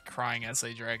basically like crying as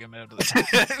they drag him out of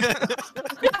the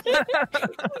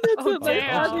Oh, Oh,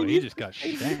 damn. oh, he just got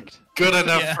shanked. Good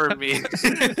enough Yeah. for me.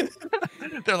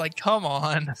 They're like, come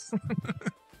on.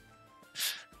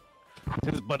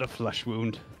 It is but a flesh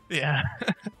wound. Yeah.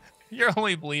 You're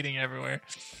only bleeding everywhere.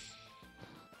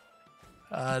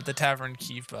 The tavern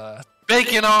keep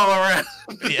Bacon all around.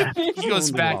 yeah. He goes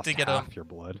Only back lost to get him. half your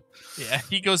blood. Yeah,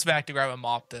 he goes back to grab a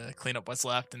mop to clean up what's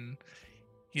left, and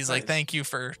he's like, Nice. "Thank you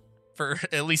for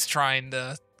at least trying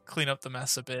to clean up the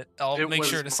mess a bit. I'll It make was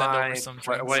sure to send over my some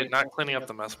ple- drinks." Wait, not cleaning up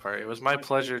the mess part. It was my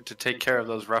pleasure to take care of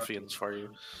those ruffians for you.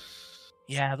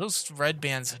 Yeah, those red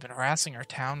bands have been harassing our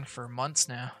town for months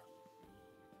now.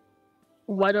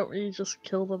 Why don't we just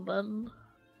kill them then?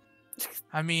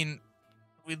 I mean,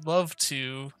 we'd love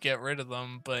to get rid of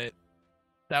them, but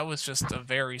that was just a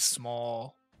very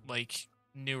small, like,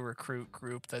 new recruit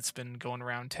group that's been going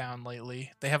around town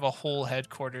lately. They have a whole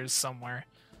headquarters somewhere.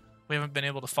 We haven't been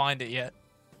able to find it yet.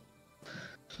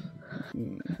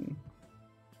 Hmm.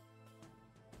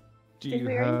 Do Did you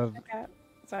we already have check out?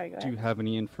 Sorry, go do you ahead. have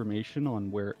any information on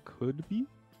where it could be?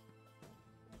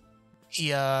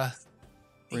 He Or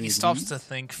any stops to leads?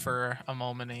 think for a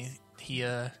moment. He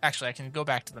actually, I can go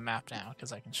back to the map now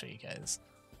because I can show you guys.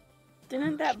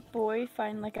 Didn't that boy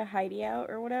find like a hideout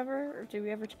or whatever? Or did we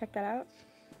ever check that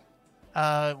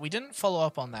out? We didn't follow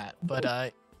up on that,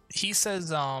 but he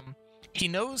says he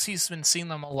knows he's been seeing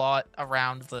them a lot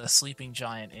around the Sleeping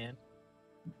Giant Inn.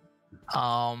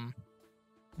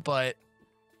 But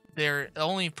the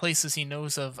only places he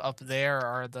knows of up there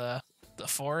are the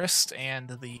forest and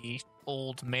the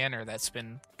old manor that's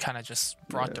been kind of just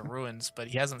brought to Yeah. ruins, but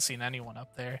he hasn't seen anyone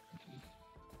up there.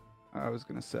 I was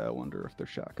gonna say, I wonder if they're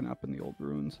shacking up in the old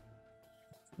ruins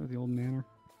or the old manor.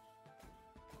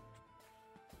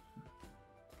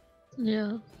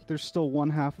 Yeah. There's still one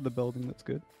half of the building that's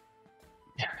good,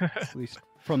 at least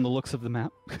from the looks of the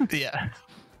map. Yeah.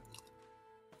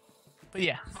 But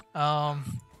yeah,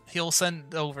 he'll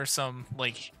send over some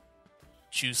like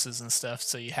juices and stuff,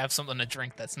 so you have something to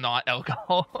drink that's not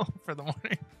alcohol for the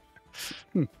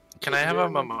morning. Can I have a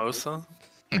mimosa?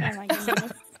 Oh my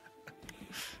goodness.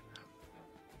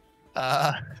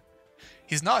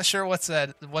 He's not sure what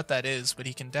that is, but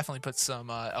he can definitely put some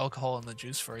alcohol in the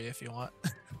juice for you if you want.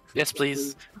 Yes,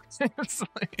 please. It's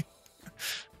like-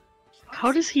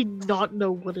 How does he not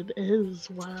know what it is?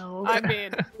 Wow. I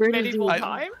mean, Where did medieval you- I-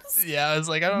 times? yeah, I was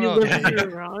like, I don't You know. live here,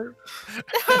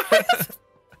 right?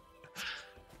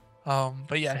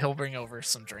 But yeah, he'll bring over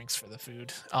some drinks for the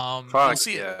food. Fuck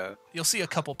yeah. You'll see a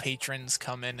couple patrons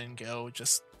come in and go,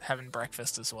 just having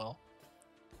breakfast as well.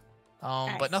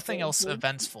 I But nothing see. else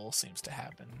eventful seems to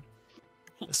happen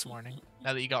this morning.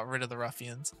 Now that you got rid of the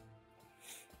ruffians.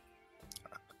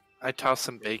 I toss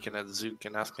some bacon at Zook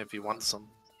and ask him if he wants some.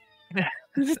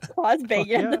 Just pause Fuck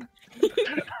bacon.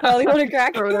 Probably want to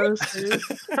crack. Throw those two.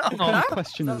 What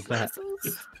question is that?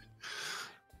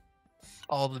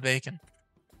 All the bacon.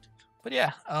 But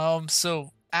yeah,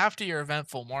 so after your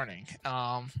eventful morning,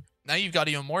 now you've got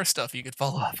even more stuff you could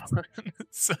follow up on.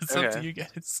 So it's up to Okay. you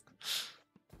guys.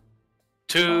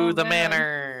 To Oh, the man.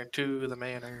 manor. To the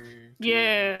manor.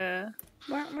 Yeah.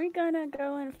 Weren't we gonna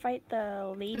go and fight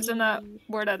the lady? Isn't that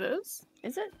where that is?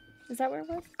 Is it? Is that where it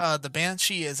was? The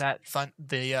Banshee is at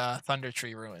the Thunder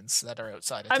Tree ruins that are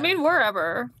outside of I town. mean,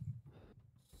 wherever.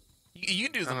 You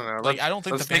can do I them. don't know, Like, let's- I don't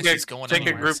think the let's take a- Banshee's going take a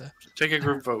anywhere. group- so- Take a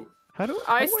group vote. How do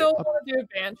I still up- want to do a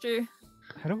Banshee.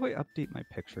 how do I update my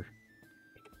picture?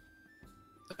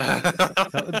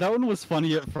 That one was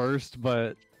funny at first,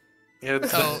 but Yeah,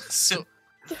 So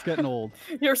it's getting old.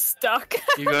 You're stuck.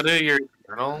 you go to your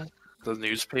journal, the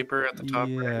newspaper at the top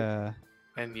right, Yeah.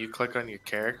 and you click on your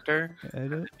character.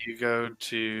 Edit. You go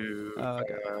to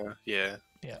Okay. yeah.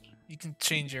 you can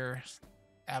change your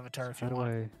avatar if How you do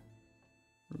want. I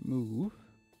remove?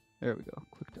 There we go.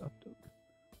 Click to upload.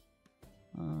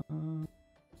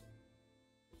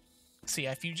 So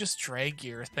yeah, if you just drag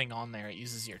your thing on there, it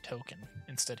uses your token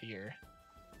instead of your.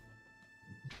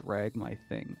 Drag my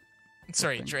thing.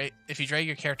 Sorry, thing? if you drag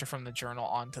your character from the journal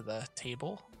onto the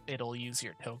table, it'll use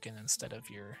your token instead of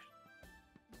your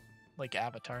like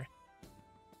avatar.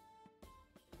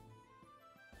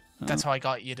 That's how I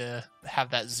got you to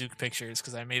have that Zook pictures,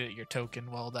 because I made it your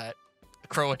token while that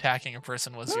crow attacking a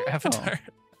person was your avatar.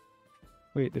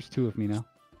 Wait, there's two of me now.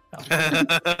 There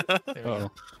we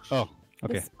go. Oh, The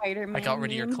okay. Spider-Man I got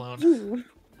rid of your meme. clone. Ooh.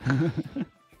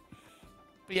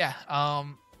 But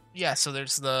yeah, so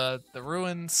there's the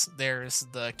ruins, there's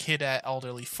the kid at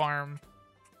Elderly Farm,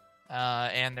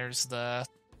 and there's the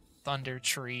Thunder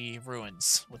Tree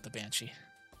ruins with the Banshee.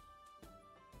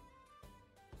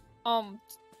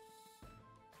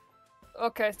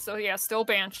 Okay, so yeah, still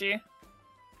Banshee.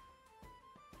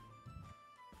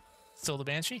 Still the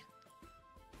Banshee?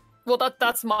 Well,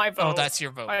 that's my vote. Oh, that's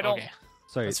your vote. I don't- Okay,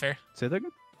 Sorry, that's fair. say that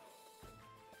again?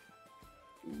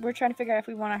 We're trying to figure out if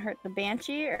we want to hurt the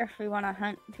Banshee or if we want to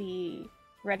hunt the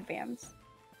Redbands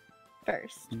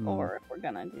first, Hmm. or if we're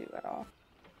gonna do it all.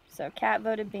 So Cat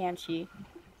voted Banshee.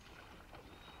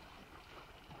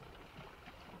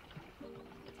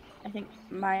 I think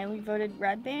Miley voted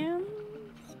Redbands?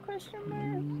 Question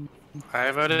mark.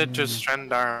 I voted to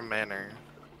Strendar Manor.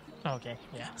 Okay,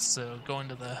 yeah. So going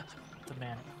to the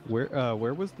man.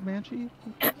 Where was the Banshee?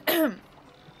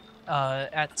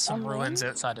 At some On ruins one?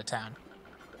 outside of town.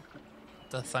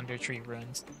 The Thunder Tree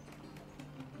ruins.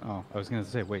 Oh, I was gonna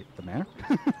say, wait, the manor?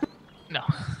 No.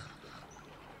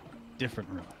 Different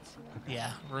ruins.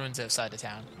 Yeah, ruins outside of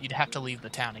town. You'd have to leave the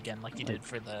town again, like you did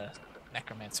for the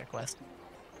Necromancer quest.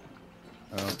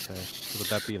 Okay. So would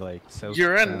that be like south?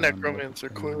 You're in down, Necromancer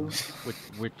north,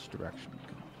 quest. Which direction?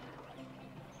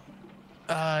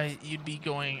 You'd be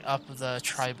going up the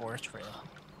Tribor Trail.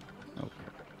 Okay.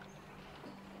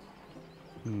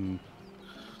 Hmm.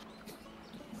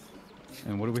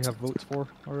 And what do we have votes for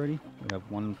already? We have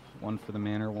one for the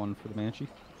manor, one for the Banshee.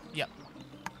 Yep.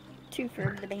 2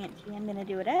 for the Banshee. I'm gonna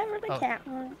do whatever the Oh. cat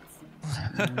wants.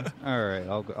 All right,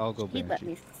 I'll go He'd let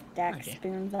me Banshee. stack Okay.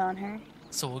 spoons on her.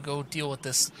 So we'll go deal with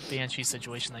this Banshee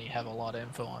situation that you have a lot of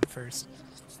info on first.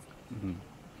 Mhm.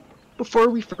 Before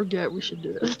we forget, we should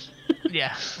do it.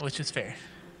 Yeah, which is fair.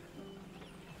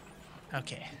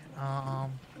 Okay.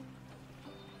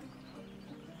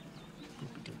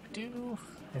 Doop-a-doop-a-doo.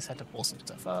 I just had to pull some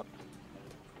stuff up.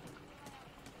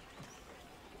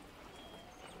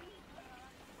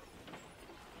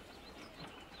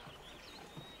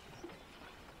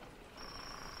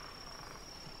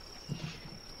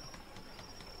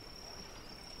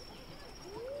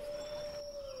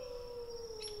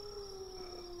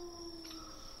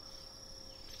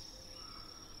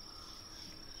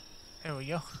 There we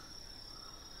go.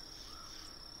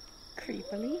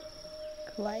 Creepily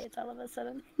quiet all of a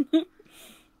sudden.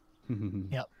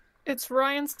 It's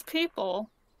Ryan's people.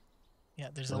 Yeah,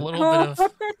 there's a What?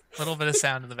 little bit of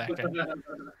sound in the background.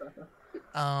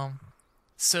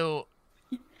 So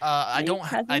I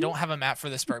don't have a map for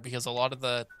this part because a lot of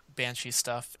the Banshee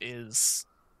stuff is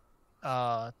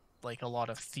like a lot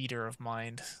of theater of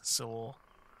mind, so we'll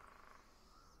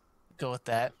go with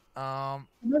that. I'm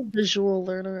a visual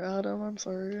learner, Adam. I'm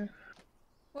sorry.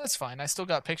 Well, that's fine. I still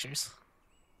got pictures.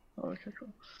 Oh, okay,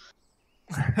 cool.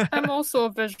 I'm also a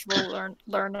visual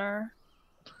learner.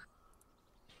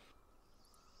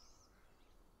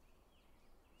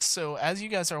 So as you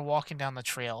guys are walking down the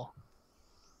trail,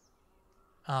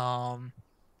 the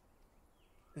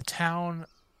town.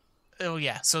 Oh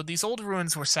yeah, so these old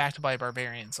ruins were sacked by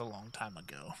barbarians a long time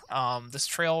ago. This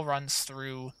trail runs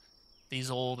through these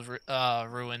old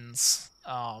ruins,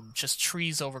 just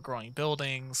trees overgrowing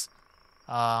buildings,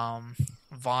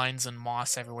 vines and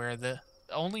moss everywhere. The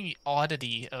only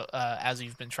oddity as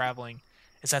you've been traveling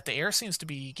is that the air seems to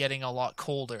be getting a lot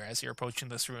colder as you're approaching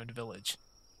this ruined village.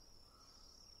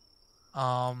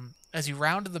 As you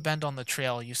round the bend on the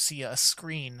trail, you see a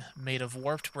screen made of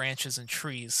warped branches and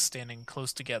trees standing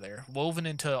close together, woven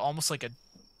into almost like a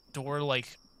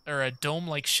door-like or a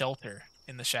dome-like shelter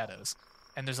in the shadows.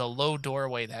 And there's a low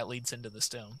doorway that leads into this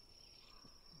dome.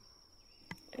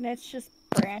 And it's just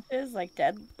branches, like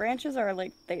dead branches, or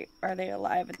like are they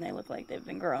alive and they look like they've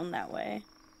been grown that way?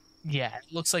 Yeah,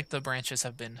 it looks like the branches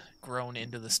have been grown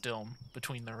into this dome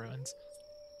between the ruins.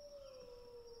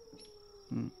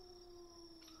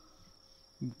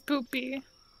 Boopy.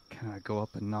 Can I go up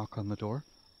and knock on the door?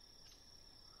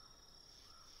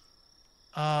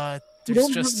 You There's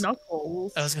don't just. have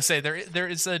knuckles. I was gonna say there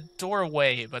is a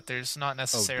doorway, but there's not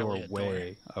necessarily a door.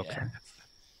 Doorway. Okay. Yeah.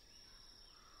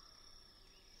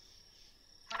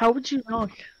 How would you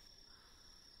knock?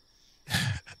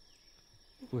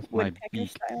 With my Woodpecker beak.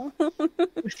 style.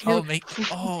 With your-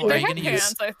 Oh, They are you have gonna use?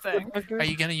 hands, I think. Are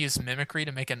you gonna use mimicry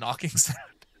to make a knocking sound?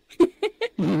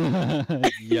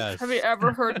 Yes. Have you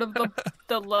ever heard of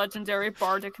the legendary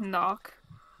bardic knock?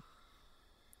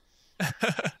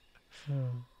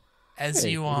 As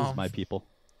Hey, you it is my people.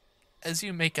 as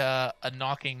you make a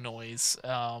knocking noise,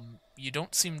 you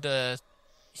don't seem to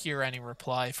hear any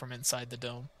reply from inside the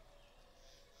dome.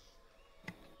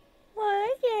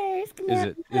 What? Yes,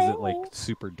 Is it like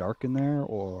super dark in there,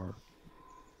 or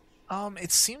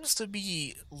It seems to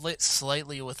be lit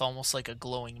slightly with almost like a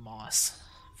glowing moss,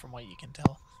 from what you can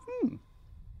tell.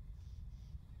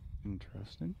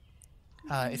 interesting?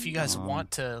 If you guys Um,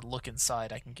 want to look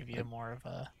inside, I can give you more of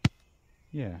a.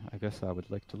 Yeah, I guess I would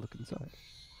like to look inside.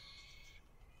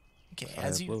 Okay, I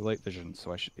as have you low light vision,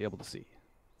 so I should be able to see.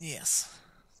 Yes.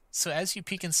 So as you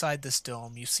peek inside this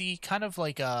dome, you see kind of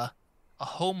like a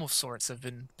home of sorts have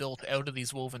been built out of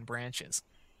these woven branches.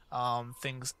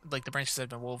 Things like the branches have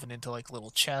been woven into like little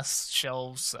chests,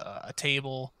 shelves, a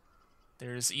table.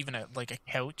 There's even a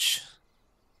couch.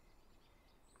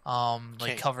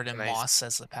 Like covered in can I- moss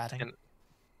as the padding.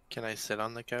 Can I sit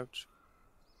on the couch?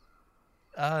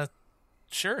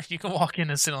 Sure, you can walk in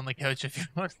and sit on the couch if you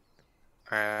want.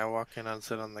 I walk in and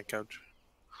sit on the couch.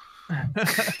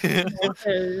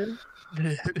 Okay.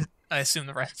 I assume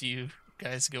the rest of you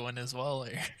guys go in as well, or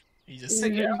you just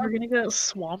We're gonna get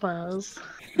swamp ass.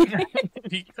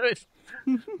 you could.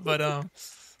 But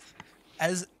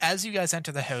as you guys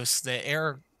enter the house, the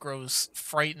air grows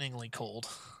frighteningly cold.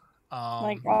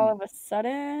 Like all of a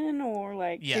sudden, or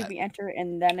like Yeah. did we enter it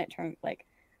and then it turned like?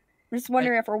 I'm just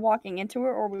wondering if we're walking into it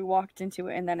or we walked into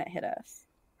it and then it hit us.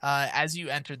 As you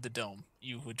entered the dome,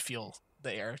 you would feel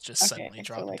the air just suddenly so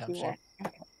drop in like we temperature.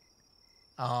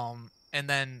 walk. And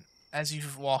then as you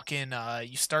walk in,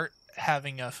 you start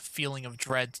having a feeling of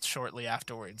dread shortly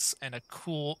afterwards, and a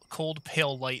cold,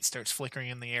 pale light starts flickering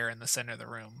in the air in the center of the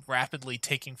room, rapidly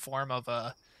taking form of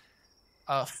a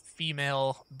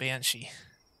female banshee.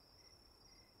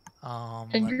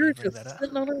 And let me you're bring just that up.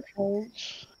 sitting on a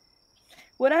couch.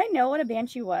 Would I know what a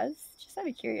banshee was? Just out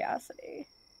of curiosity.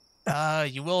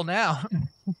 You will now.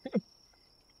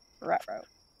 Ruh-roh.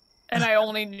 And I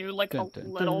only knew like a Dun,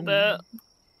 dun, little dun. bit.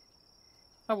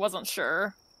 I wasn't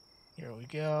sure. Here we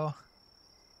go.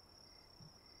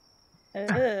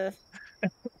 Ugh.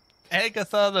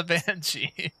 Agatha the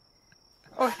Banshee.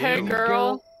 Oh, hey, Ew.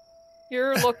 girl.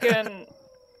 You're looking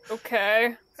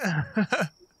okay.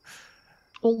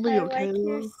 Only I okay. like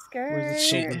your Where's the skirt.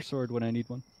 silver sword when I need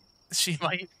one? She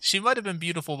might have been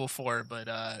beautiful before, but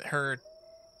her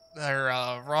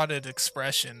rotted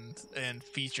expression and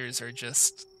features are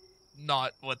just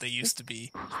not what they used to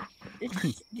be. Is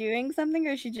she doing something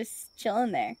or is she just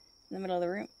chilling there in the middle of the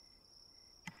room?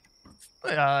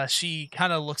 She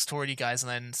kind of looks toward you guys, and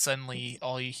then suddenly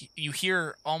all you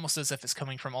hear, almost as if it's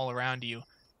coming from all around you,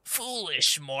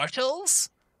 "Foolish mortals!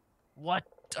 What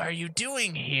are you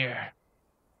doing here?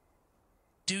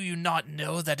 Do you not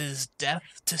know that it is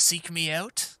death to seek me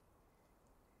out?"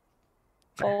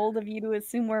 Bold of you to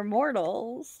assume we're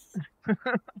mortals.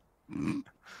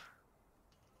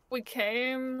 We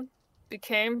came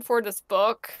for this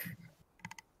book.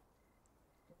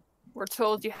 We're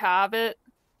told you have it.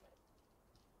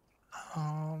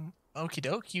 Okie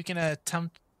doke. You can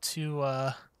attempt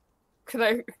to. Could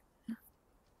I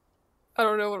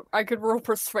don't know. I could roll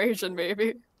persuasion,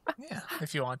 maybe. Yeah,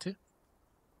 if you want to.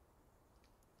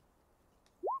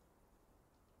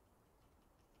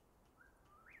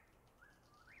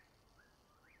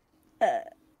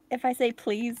 If I say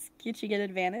please, get you get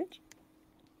advantage?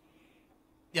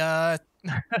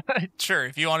 Sure.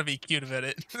 If you want to be cute about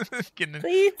it,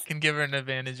 Please? can give her an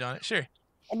advantage on it. Sure.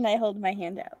 And I hold my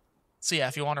hand out. So yeah,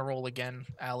 if you want to roll again,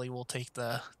 Allie will take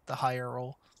the higher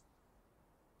roll.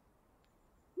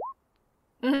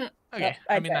 Mhm. Okay, Yep,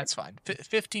 I I mean tried. that's fine.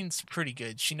 15's pretty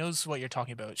good. She knows what you're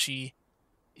talking about. She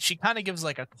kind of gives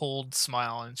like a cold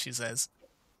smile and she says,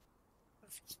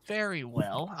 "Very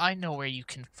well. I know where you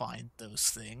can find those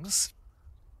things.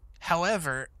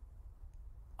 However,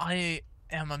 I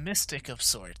am a mystic of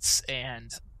sorts,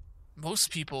 and most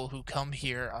people who come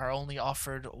here are only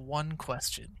offered one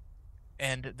question,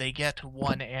 and they get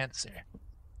one answer.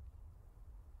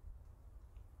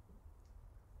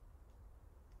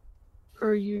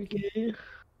 Are you gay?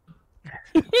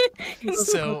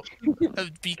 So,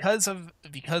 because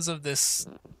of this,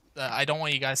 I don't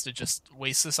want you guys to just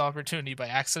waste this opportunity by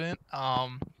accident.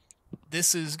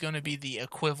 This is going to be the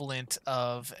equivalent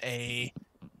of a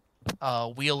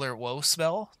Wheeler Woe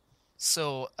spell.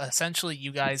 So essentially,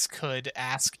 you guys could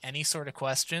ask any sort of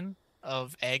question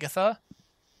of Agatha,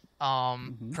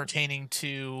 pertaining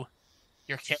to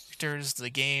your characters, the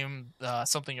game,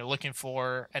 something you're looking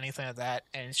for, anything like that,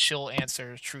 and she'll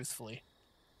answer truthfully.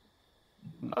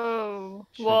 Oh,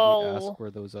 Should well. we ask where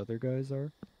those other guys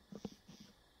are?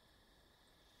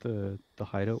 The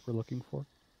hideout we're looking for?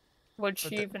 Would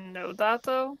she even know that,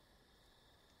 though?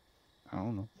 I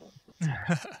don't know.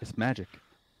 It's magic.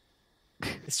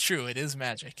 It's true, it is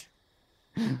magic.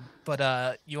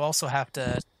 But you also have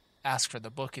to ask for the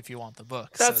book if you want the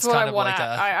book. That's so it's what kind I of want like to.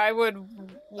 I would a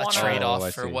want trade-off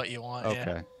I for see. what you want.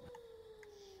 Okay.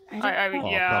 I Well,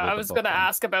 yeah, probably I the was book gonna then.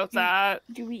 ask about that.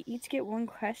 Do we each get one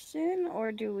question,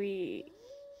 or do we?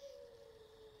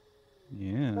 Or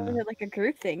Yeah. is it like a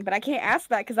group thing? But I can't ask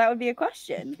that because that would be a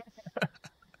question.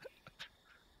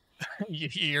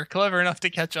 You're clever enough to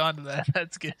catch on to that.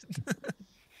 That's good.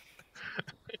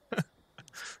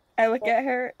 I look at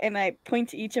her and I point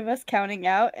to each of us counting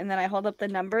out, and then I hold up the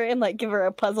number and like give her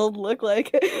a puzzled look,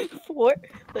 like 4,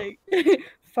 like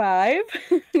 5.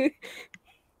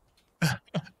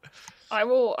 I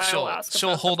will She'll ask. she'll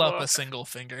about the hold up a book. single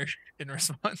finger in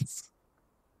response.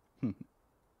 So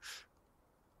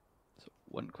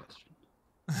one question.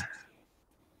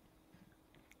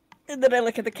 And then I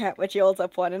look at the cat, which holds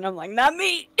up one, and I'm like, not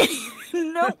me.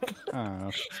 Nope.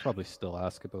 I'll probably still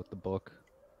ask about the book.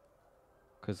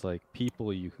 Because, like,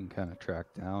 people you can kind of track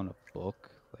down. A book,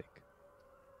 like,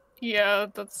 Yeah,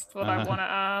 that's what I want to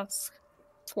ask.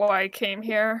 That's why I came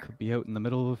here. could be out in the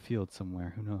middle of a field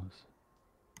somewhere. Who knows?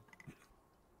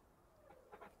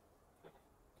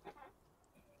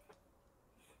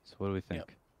 So what do we think?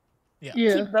 Keep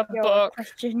The your book.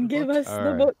 question. Give book? us the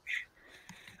Alright. book.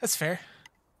 That's fair.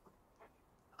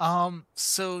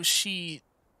 So she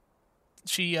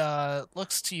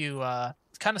looks to you,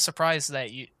 kind of surprised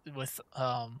that you, with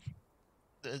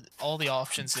all the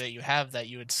options that you have, that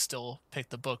you would still pick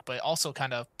the book, but also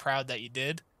kind of proud that you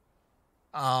did.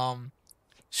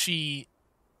 She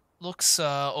looks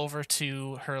over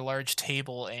to her large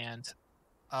table, and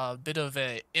a bit of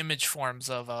a image forms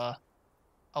of a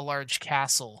large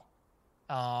castle,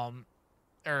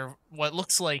 or what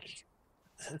looks like,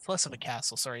 it's less of a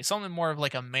castle, sorry, something more of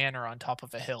like a manor on top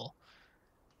of a hill.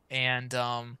 And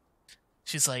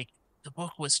she's like, the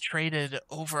book was traded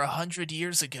over 100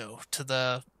 years ago to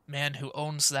the man who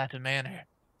owns that manor.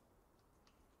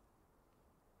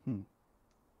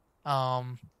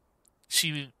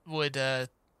 She would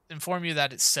inform you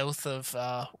that it's south of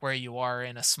where you are,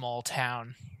 in a small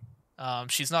town.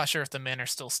 She's not sure if the manor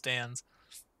still stands.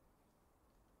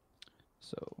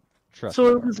 So, trust So me,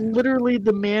 it was man. literally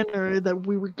the manor that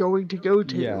we were going to go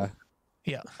to. Yeah.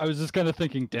 Yeah. I was just kind of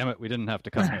thinking, damn it, we didn't have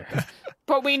to come here.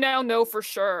 But we now know for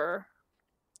sure.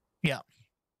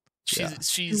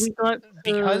 She's We got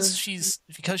because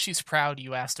she's proud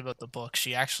you asked about the book.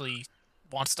 She actually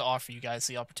wants to offer you guys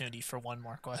the opportunity for one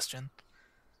more question.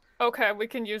 Okay, we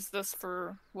can use this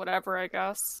for whatever, I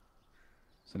guess.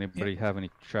 Does anybody have any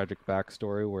tragic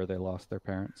backstory where they lost their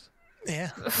parents? Yeah.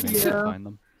 Maybe we can find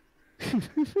them.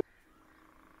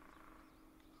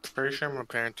 Pretty sure my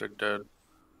parents are dead.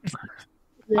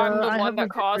 Yeah, I'm the I one have that a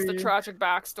caused the very- tragic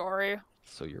backstory.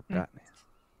 So you're Batman.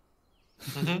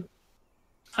 Mhm.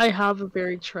 I have a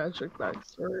very tragic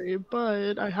backstory,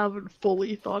 but I haven't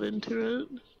fully thought into it.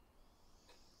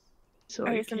 So I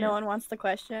Okay, so no can't- one wants the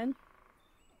question.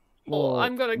 Well,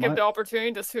 I'm gonna give my- the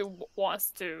opportunity to who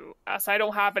wants to ask. I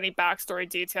don't have any backstory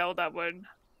detail that would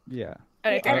Yeah.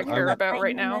 anything I I care would- about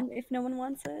right now. If no one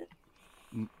wants it.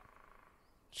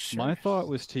 My thought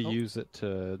was to Oh. use it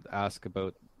to ask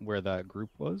about where that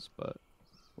group was, but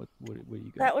what do you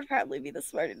got? That would probably be the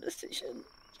smarter decision.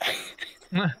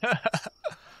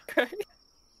 Okay.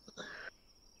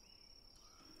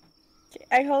 Okay,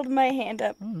 I hold my hand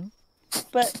up, Mhm.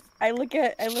 but I look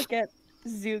at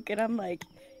Zook and I'm like,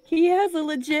 he has a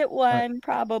legit one,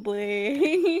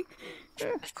 probably.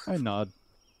 I nod.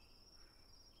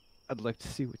 I'd like to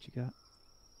see what you got.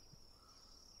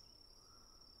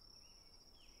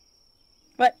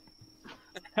 But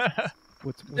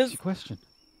What's Just- your question?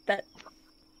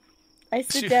 I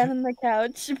sit Sure. down on the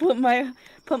couch, put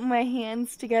my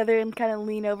hands together, and kind of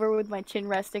lean over with my chin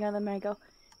resting on them, and I go,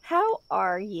 "How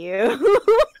are you?"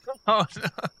 Oh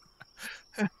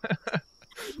no.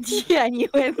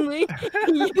 Genuinely,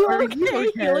 you Are okay?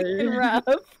 you You're looking okay?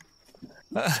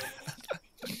 rough.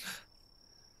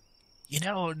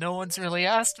 No one's really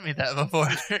asked me that before.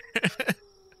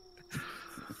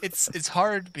 It's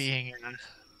hard being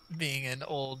an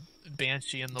old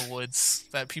banshee in the woods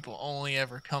that people only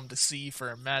ever come to see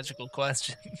for magical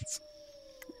questions.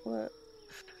 Well,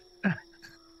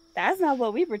 that's not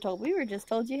what we were told. We were just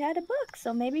told you had a book,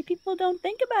 so maybe people don't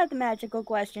think about the magical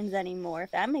questions anymore,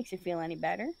 if that makes you feel any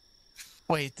better.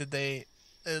 Wait, did they?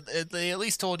 They at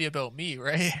least told you about me,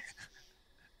 right?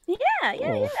 Yeah,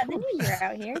 Oh, they knew you were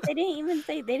out here.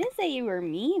 They didn't say you were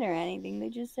mean or anything. They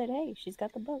just said, hey, she's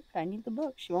got the book. I need the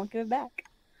book. She won't give it back.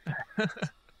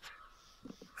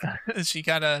 She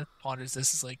kind of ponders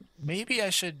this. Is like, maybe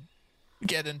I should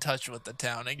get in touch with the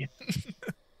town again.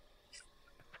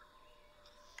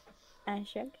 I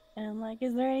shook. And I'm like,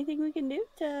 is there anything we can do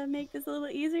to make this a little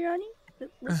easier on you?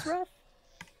 It looks rough.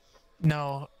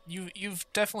 No,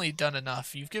 you've definitely done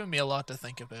enough. You've given me a lot to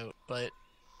think about, but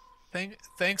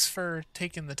thanks for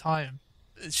taking the time.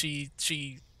 She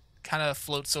kind of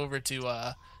floats over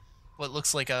to what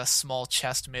looks like a small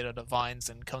chest made out of vines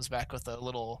and comes back with a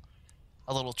little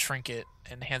trinket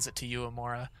and hands it to you,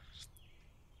 Amora.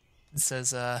 And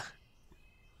says,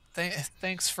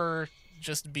 thanks for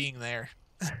just being there.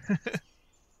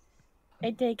 I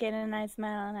take it and I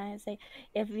smile and I say,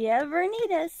 if you ever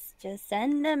need us, just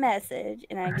send a message.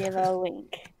 And I give a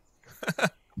wink.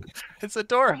 It's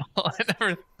adorable.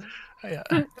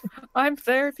 I'm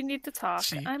there if you need to talk.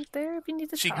 She talk.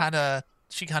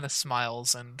 She kind of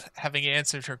smiles, and having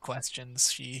answered her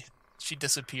questions, she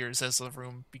disappears as the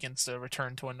room begins to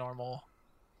return to a normal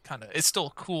kind of. It's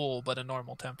still cool, but a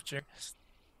normal temperature.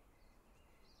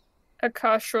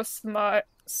 Akasha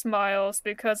smiles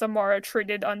because Amara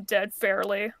treated undead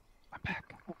fairly. I'm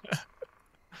back.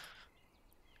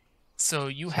 So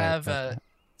you Sorry have about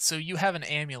that. an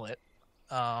amulet,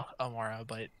 Amara,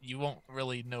 but you won't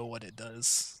really know what it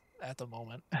does at the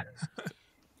moment.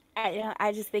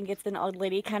 I just think it's an old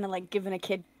lady kind of like giving a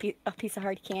kid a piece of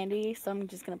hard candy, so I'm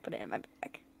just going to put it in my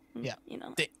bag. Yeah. You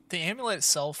know. The amulet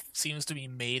itself seems to be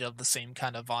made of the same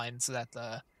kind of vines that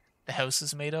the house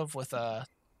is made of, with a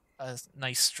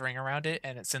nice string around it,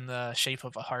 and it's in the shape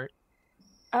of a heart.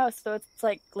 Oh, so it's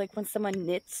like when someone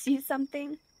knits you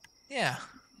something? Yeah.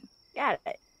 Got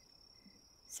it.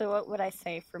 So what would I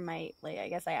say for my, I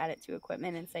guess I add it to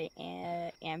equipment and say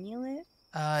amulet?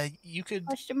 You could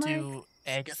Question mark? do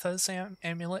Agatha's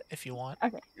amulet if you want.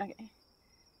 Okay.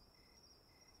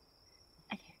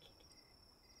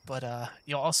 But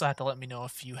you'll also have to let me know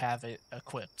if you have it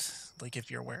equipped, like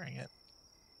if you're wearing it.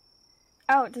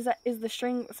 Oh, is the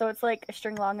string, so it's like a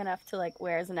string long enough to like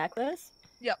wear as a necklace?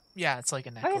 Yep. Yeah, it's like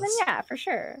a necklace. Okay, then yeah, for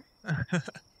sure. Put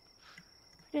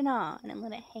it on and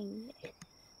let it hang there.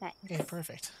 Nice. Okay,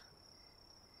 perfect.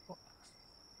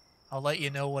 I'll let you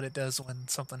know what it does when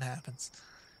something happens.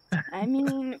 I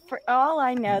mean, for all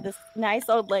I know, this nice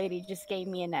old lady just gave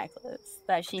me a necklace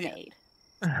that she made.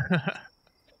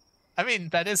 I mean,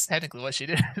 that is technically what she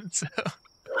did, so...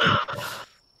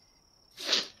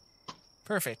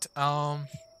 Perfect. No,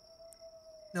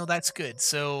 that's good.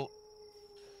 So,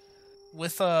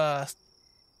 with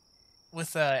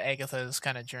Agatha's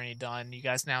kind of journey done, you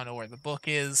guys now know where the book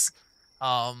is.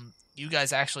 You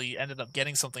guys actually ended up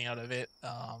getting something out of it.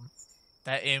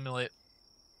 That amulet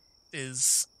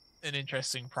is an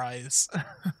interesting prize.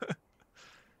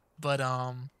 But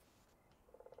other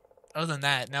than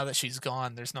that, now that she's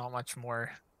gone, there's not much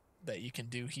more that you can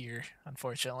do here,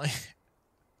 unfortunately.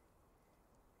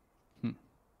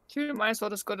 You might as well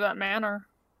just go to that manor.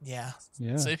 Yeah.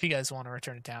 Yeah. So if you guys want to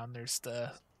return to town, there's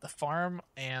the farm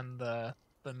and the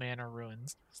manor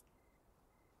ruins.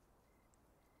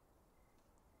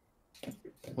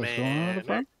 What's going on at the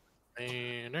farm?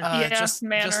 Yeah, just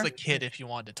manor. the kid if you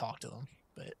wanted to talk to them.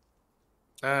 But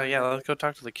yeah, let's go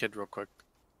talk to the kid real quick.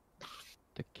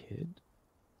 The kid?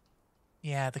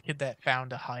 yeah, the kid that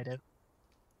found a hideout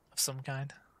of some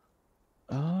kind.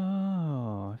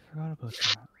 Oh, I forgot about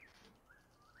that.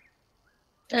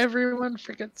 Everyone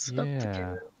forgets about the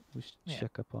Yeah, kid. we should Yeah.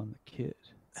 check up on the kid.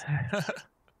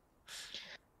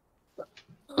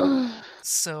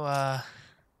 So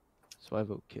So I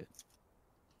vote kid.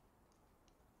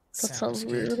 That sounds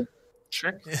good. weird.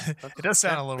 Sure. It does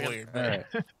sound a little weird, Alright.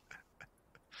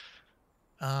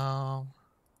 but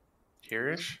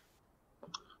Here-ish?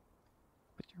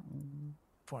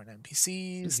 important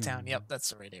NPCs, town. Yep, that's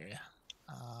the right area.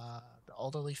 The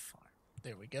elderly farm.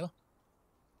 There we go.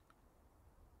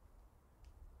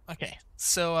 Okay,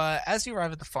 so as you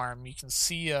arrive at the farm, you can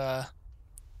see a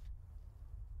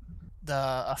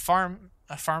farm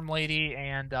lady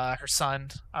and her son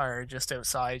are just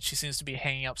outside. She seems to be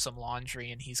hanging up some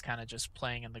laundry, and he's kind of just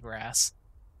playing in the grass.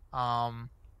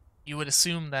 you would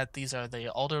assume that these are the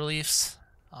alder leaves,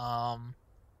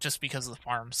 just because of the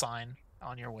farm sign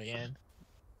on your way in.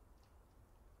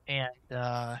 And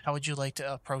how would you like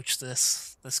to approach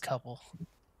this couple?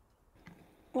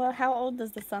 Well, how old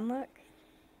does the son look?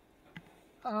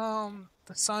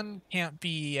 The son can't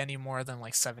be any more than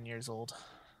like 7 years old.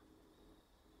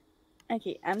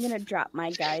 Okay, I'm gonna drop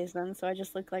my guys then, so I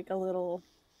just look like a little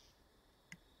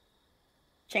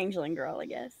changeling girl, I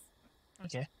guess.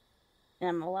 Okay. And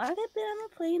I'm gonna lock it, then I'm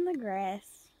gonna play in the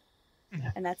grass.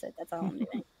 And that's it. That's all I'm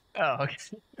doing. Oh, okay.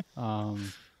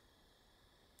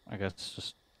 I guess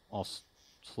just I'll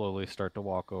slowly start to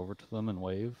walk over to them and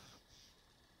wave.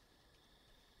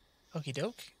 Okie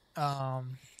doke.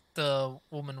 The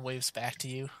woman waves back to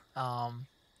you.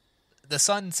 The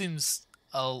son seems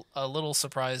a little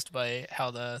surprised by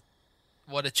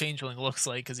what a changeling looks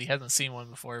like because he hasn't seen one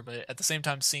before. But at the same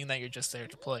time, seeing that you're just there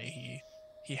to play,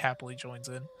 he happily joins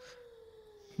in.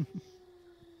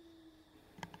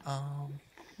 I'm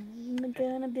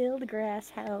gonna build a grass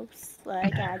house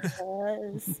like I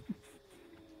was.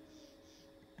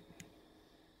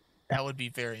 That would be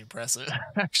very impressive,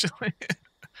 actually.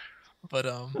 But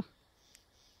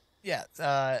yeah.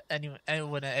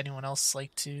 Anyone else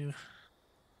like to?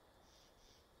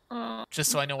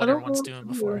 Just so I know what I don't everyone's know doing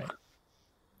what to before do.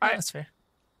 Yeah, that's fair.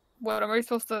 What am I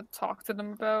supposed to talk to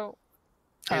them about?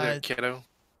 Hey there, kiddo.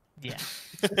 Yeah.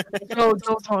 No,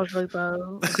 don't talk like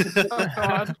that. Oh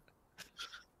God.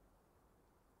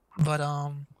 But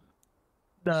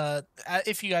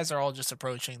if you guys are all just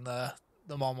approaching, the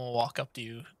mom will walk up to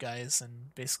you guys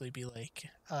and basically be like,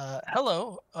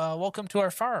 "Hello, welcome to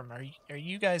our farm. Are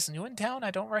you guys new in town?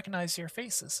 I don't recognize your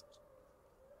faces."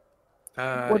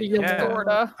 What do you Yeah,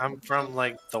 Sorta. I'm from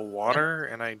like the water,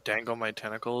 and I dangle my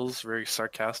tentacles very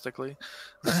sarcastically.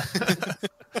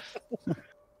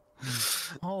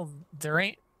 Oh, there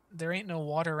ain't no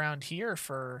water around here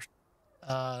for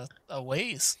a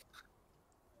ways.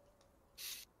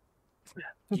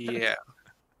 Yeah.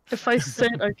 If I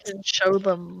sit, I can show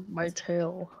them my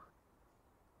tail.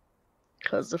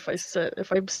 Because if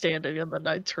I'm standing and then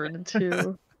I turn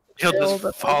into He'll tail, just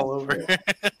then fall over.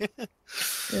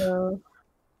 yeah.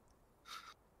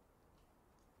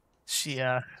 She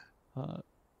Uh,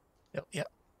 yep.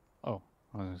 oh,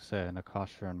 I was gonna say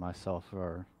Nakasha and myself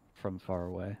are from far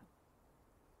away.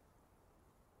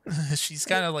 She's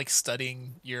kind of like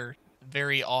studying your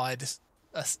very odd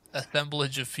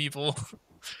assemblage of people,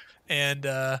 and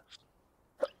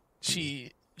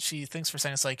she thinks for a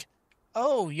second. It's like,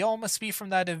 oh, y'all must be from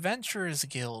that adventurers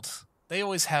guild. They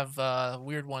always have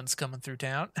weird ones coming through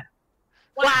town.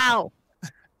 Wow!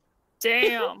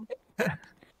 Damn.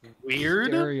 Weird?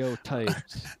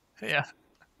 Stereotypes. Yeah.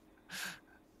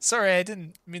 Sorry, I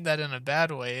didn't mean that in a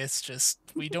bad way. It's just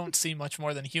we don't see much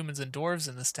more than humans and dwarves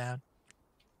in this town.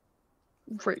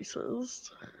 Racist.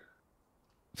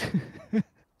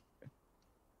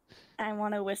 I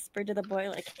want to whisper to the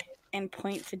boy, like, and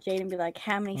point to Jade and be like,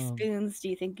 "How many spoons do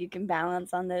you think you can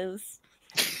balance on those?"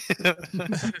 He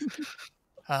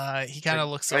kind of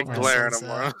looks I over glare and at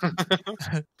says,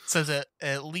 him. says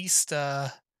at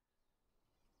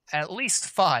least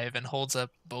 5 and holds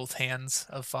up both hands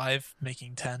of 5,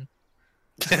 making 10.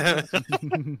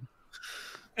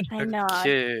 I nod,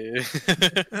 Okay.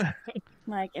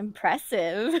 like,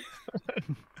 impressive.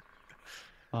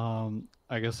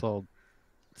 I guess I'll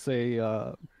say,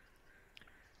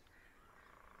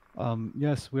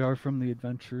 yes, we are from the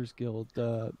Adventurers Guild,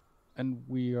 and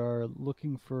we are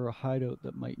looking for a hideout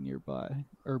that might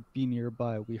be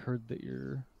nearby. We heard that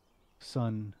your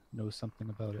son knows something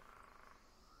about it.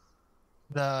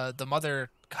 The mother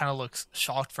kind of looks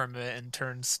shocked for a minute and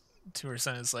turns to her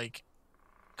son and is like,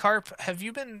 "Carp, have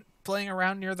you been playing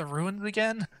around near the ruins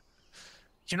again?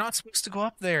 You're not supposed to go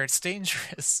up there. It's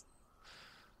dangerous."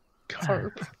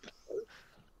 Carp.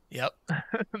 Yep.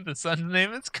 The son's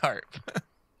name is Carp.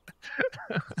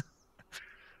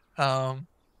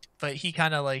 But he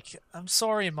kind of like, "I'm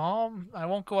sorry, Mom. I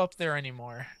won't go up there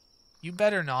anymore. You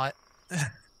better not."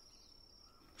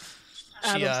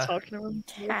 She, Adam's talking to him.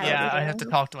 yeah, I have to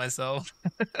talk to myself.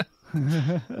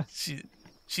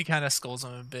 She kind of scolds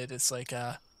him a bit. It's like,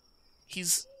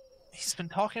 he's been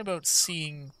talking about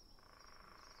seeing.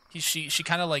 She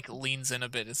kind of like leans in a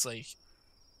bit. It's like,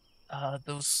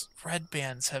 those red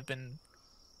bands have been.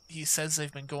 He says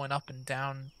they've been going up and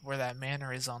down where that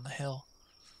manor is on the hill.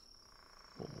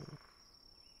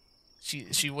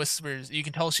 She whispers. You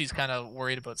can tell she's kind of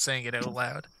worried about saying it out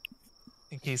loud,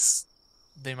 in case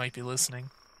they might be listening.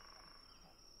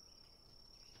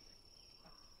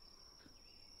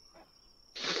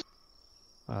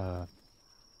 I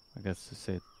guess to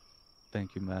say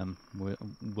thank you, ma'am.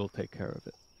 We'll take care of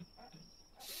it.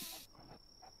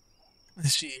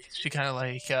 She kind of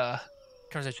like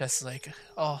covers her chest, like,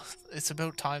 oh, it's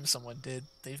about time someone did.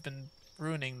 They've been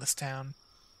ruining this town.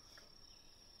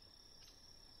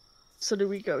 So do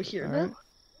we go here All now? right.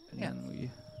 And Yeah.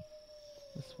 then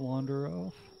let's wander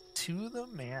off. To the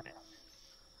manor.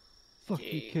 Fuck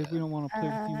you, kid. We don't want to play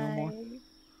with you no more.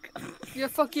 Yeah,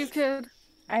 fuck you, kid.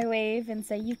 I wave and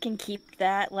say, you can keep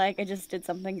that. Like, I just did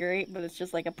something great, but it's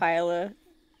just like a pile of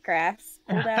grass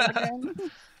pulled out again.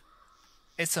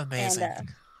 It's amazing. And,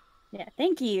 yeah,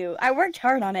 thank you. I worked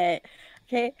hard on it.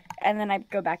 Okay, and then I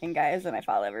go back in, guys, and I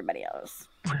follow everybody else.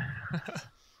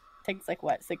 Takes like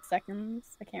what, 6 seconds?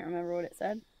 I can't remember what it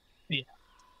said. Yeah.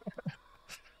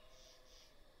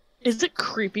 Is it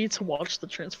creepy to watch the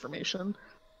transformation?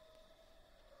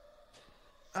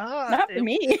 Not for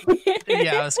me.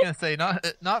 Yeah, I was gonna say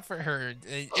not for her.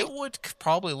 It would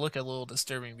probably look a little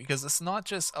disturbing because it's not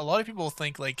just. A lot of people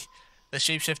think like the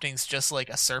shapeshifting's just like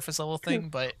a surface level thing,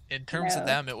 but in terms of No.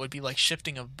 them, it would be like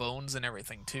shifting of bones and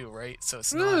everything too, right? So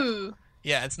it's not. Ooh.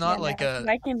 Yeah, it's not Yeah, like no,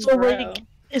 a. I can So, grow. like,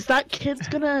 is that kid's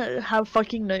gonna have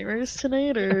fucking nightmares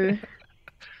tonight, or?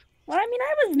 Well, I mean,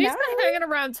 I was He's not. been hanging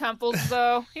around temples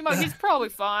though. He's probably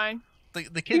fine. The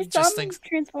You kid saw just me thinks.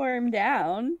 transform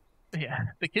down. Yeah,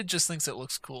 the kid just thinks it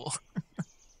looks cool.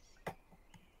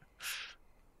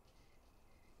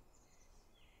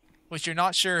 Which you're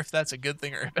not sure if that's a good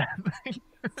thing or a bad thing.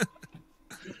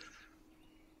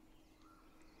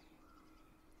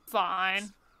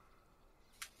 Fine.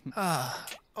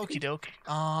 Okie doke.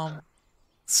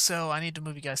 So I need to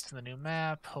move you guys to the new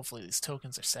map. Hopefully these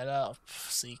tokens are set up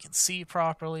so you can see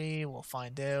properly. We'll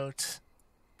find out.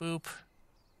 Boop.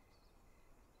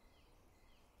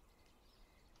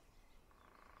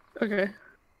 Okay.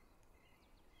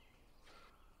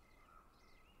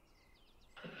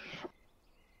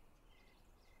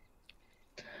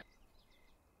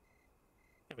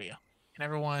 Here we go. Can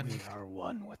everyone We are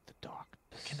one with the dark.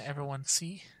 can everyone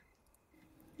see?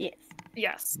 Yes.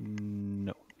 Yes.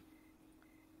 No.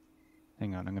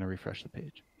 Hang on, I'm gonna refresh the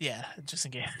page. Yeah, just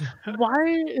in case. Why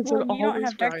is Well, it you don't always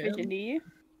have dark Brian? vision, do you?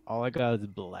 All I got is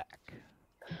black.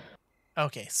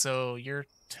 Okay, so your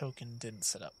token didn't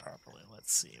set up properly.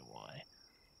 Let's see why.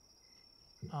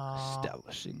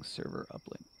 Establishing server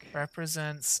uplink.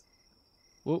 Represents.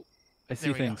 Whoa, I see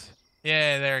There we go. things.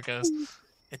 Yeah, there it goes.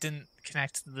 It didn't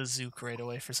connect to the Zook right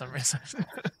away for some reason.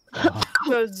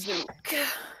 The Zook.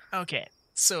 Okay,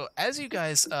 so as you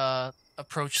guys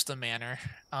approach the manor,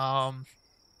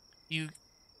 you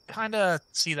kind of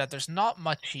see that there's not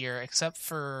much here except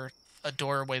for a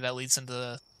doorway that leads into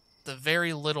the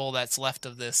very little that's left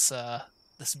of this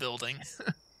this building.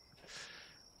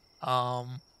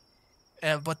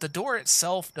 But the door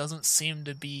itself doesn't seem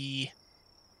to be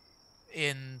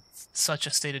in such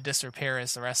a state of disrepair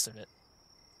as the rest of it.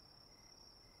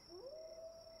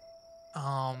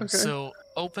 Okay. So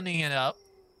opening it up,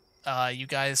 you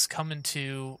guys come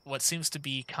into what seems to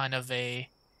be kind of an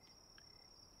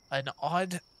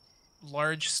odd,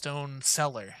 large stone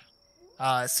cellar.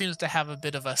 It seems to have a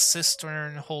bit of a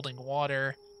cistern holding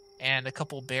water and a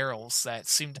couple barrels that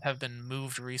seem to have been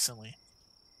moved recently.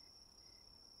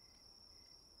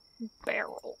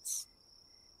 Barrels.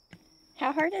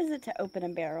 How hard is it to open a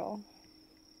barrel?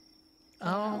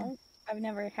 Um, I've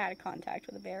never had contact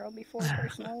with a barrel before,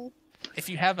 personally. if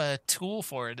you have a tool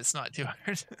for it, it's not too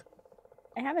hard.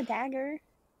 I have a dagger.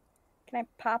 Can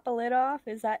I pop a lid off?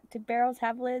 Do barrels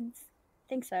have lids? I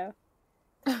think so.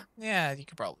 Yeah, you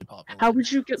could probably pop it. How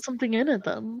would you get something in it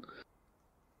then?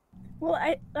 Well,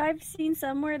 I've seen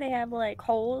some where they have like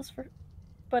holes for,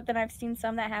 but then I've seen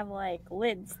some that have like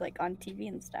lids, like on TV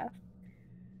and stuff.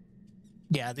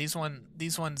 Yeah, these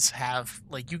ones have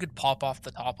like you could pop off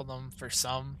the top of them for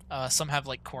some. Some have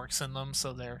like corks in them,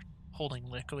 so they're holding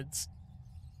liquids.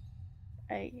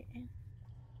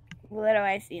 What do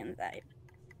I see inside?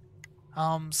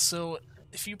 So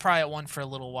if you pry at one for a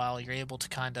little while, you're able to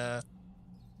kind of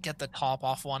get the top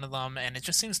off one of them, and it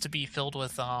just seems to be filled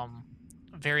with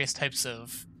various types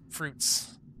of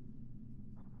fruits.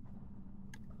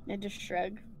 I just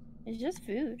shrug. It's just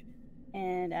food,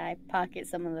 and I pocket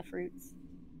some of the fruits.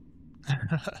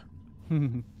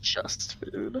 Just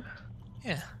food.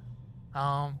 Yeah.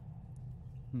 Hmm.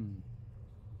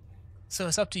 So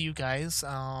it's up to you guys.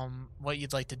 What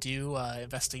you'd like to do?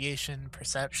 Investigation,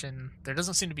 perception. There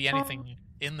doesn't seem to be anything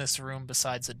in this room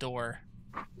besides a door.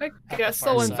 I the guess far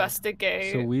I'll side.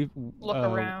 investigate. So we've Look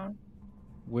around.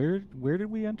 Where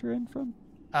did we enter in from?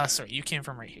 Sorry, you came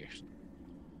from right here.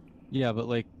 Yeah, but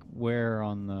like where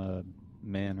on the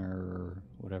manor or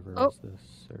whatever Oh. is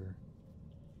this?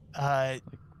 Or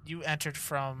You entered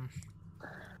from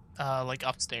like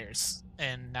upstairs,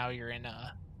 and now you're in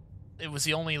a. It was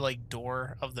the only like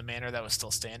door of the manor that was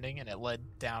still standing, and it led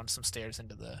down some stairs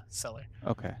into the cellar.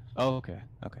 Okay. Oh, okay.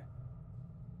 Okay.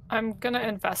 I'm gonna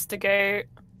investigate.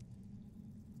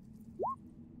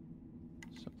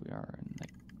 So we are in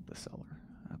the cellar.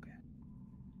 Okay.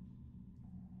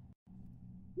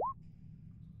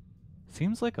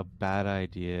 Seems like a bad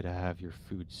idea to have your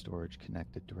food storage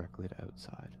connected directly to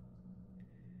outside.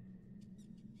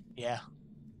 Yeah.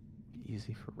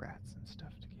 Easy for rats and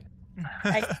stuff to get.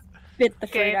 I spit the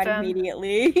Okay, fruit out then.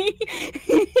 immediately.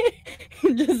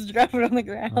 Just drop it on the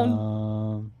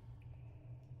ground.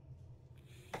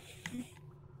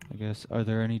 I guess, are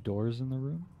there any doors in the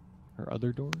room? Or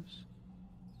other doors?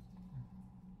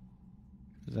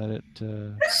 Is that it,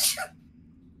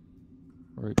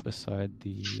 right beside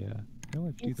the,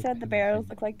 You said the barrels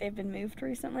look like they've been moved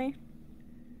recently?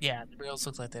 Yeah, the barrels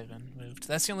look like they've been moved.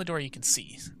 That's the only door you can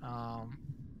see.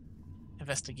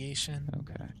 Investigation.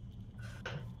 Okay.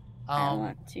 I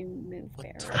want to move with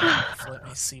barrels. 12. Let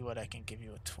me see what I can give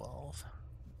you with 12.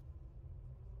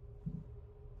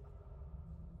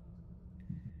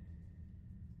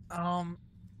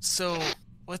 So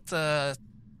with the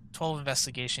 12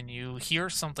 investigation, you hear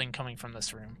something coming from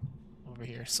this room over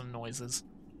here, some noises.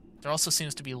 There also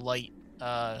seems to be light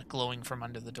glowing from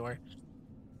under the door.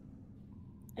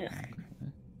 Ugh.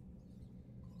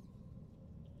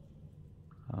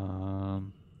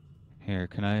 Here,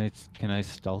 can I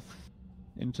stealth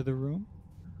into the room?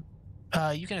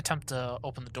 You can attempt to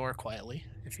open the door quietly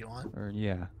if you want. Or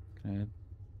yeah, can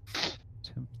I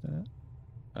attempt that?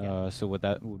 Yeah. So would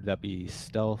that be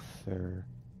stealth or?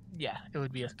 Yeah, it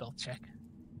would be a stealth check.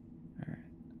 All right,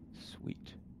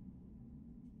 sweet.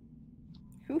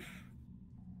 Oof.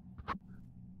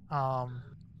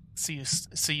 So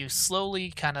you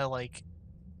slowly kind of like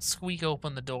squeak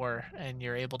open the door, and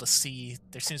you're able to see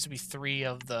there seems to be 3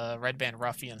 of the Redband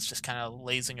ruffians just kind of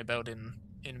lazing about in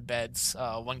beds.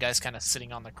 One guy's kind of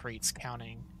sitting on the crates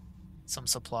counting some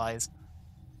supplies.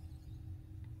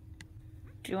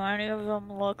 Do any of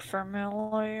them look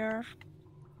familiar?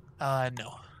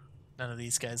 No. None of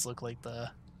these guys look like the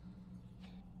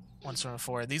ones from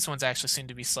before. These ones actually seem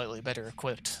to be slightly better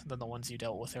equipped than the ones you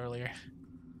dealt with earlier.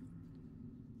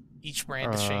 Each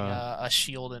brandishing a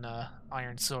shield and a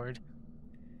iron sword.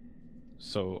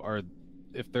 So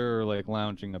if they're like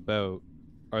lounging about,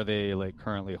 are they like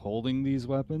currently holding these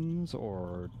weapons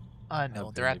or? No,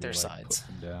 have they're they at their maybe, like, sides.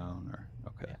 Put them down or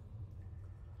okay. Yeah.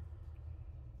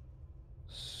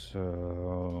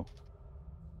 So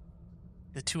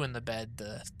The 2 in the bed,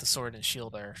 the sword and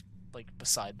shield are like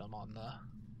beside them on the.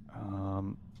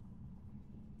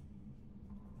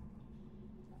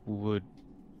 would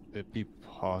it be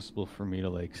possible for me to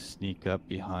like sneak up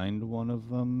behind one of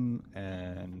them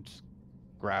and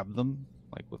grab them,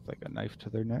 like with like a knife to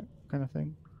their neck, kind of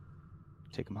thing?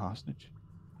 Take them hostage.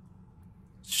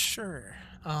 Sure.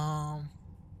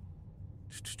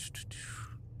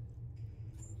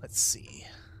 Let's see.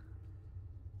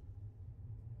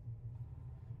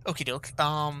 Okie doke.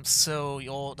 So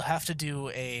you'll have to do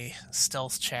a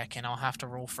stealth check, and I'll have to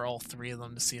roll for all 3 of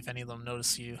them to see if any of them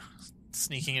notice you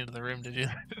sneaking into the room to do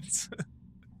this.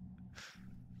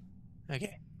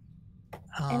 Okay.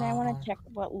 And I want to check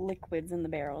what liquids in the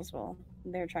barrels while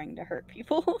they're trying to hurt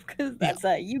people, because that's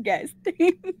you guys'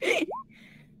 thing.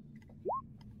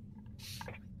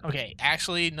 Okay,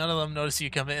 actually, none of them notice you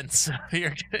come in, so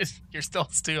you're good. Your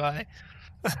stealth's too high.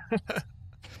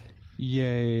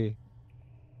 Yay.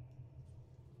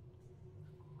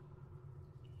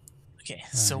 Okay,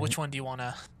 so which one do you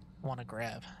wanna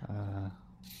grab? I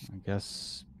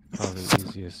guess probably the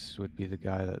easiest would be the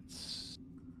guy that's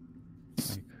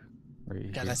like right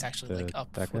Yeah, here, that's actually like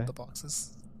up that with guy? the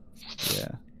boxes.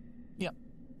 Yeah.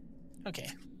 Okay,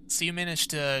 so you manage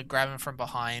to grab him from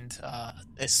behind.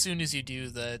 As soon as you do,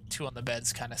 the 2 on the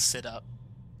beds kind of sit up.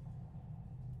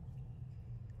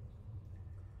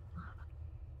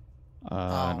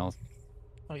 And I'll,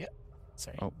 Oh yeah,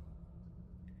 sorry. Oh.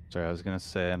 Sorry, I was gonna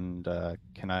say, and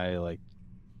can I like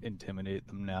intimidate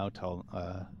them now? Tell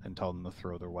them to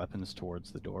throw their weapons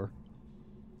towards the door.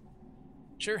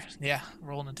 Sure. Yeah,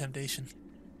 roll an intimidation.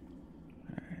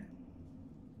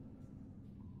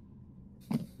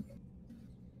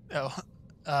 Oh,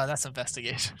 that's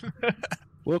investigation.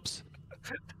 Whoops.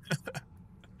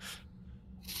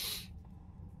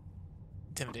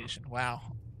 Intimidation. Wow.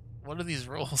 What are these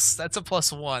rolls? That's a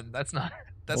 +1. That's not.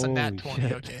 That's a nat 20.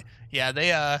 Shit. Okay. Yeah,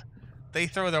 they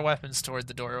throw their weapons toward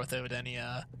the door without any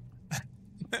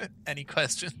any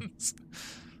questions.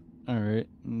 All right.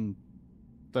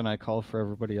 Then I call for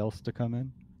everybody else to come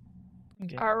in.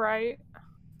 Okay. All right.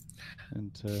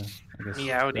 and I guess Meowdy.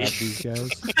 grab these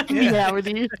guys. Yeah, with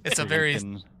you. It's so a we very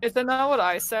can, Isn't that what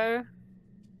I say?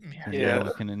 and Yeah.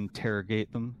 we can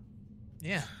interrogate them.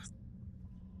 yeah.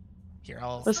 Here,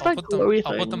 What's that glowy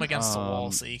I'll put them thing? against the wall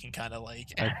Um, so you can kind of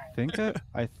like.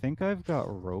 I think I've got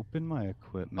rope in my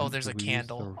equipment. Oh, there's Do a we use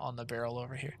candle on the barrel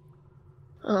over here.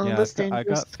 Oh, Yeah, that's I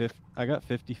got dangerous. I got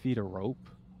 50 feet of rope.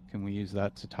 Can we use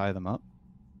that to tie them up?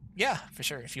 Yeah, for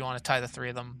sure. If you want to tie the three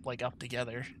of them like up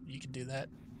together, you can do that.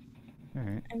 All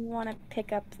right. I want to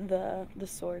pick up the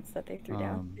swords that they threw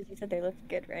down because you said they looked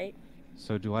good, right?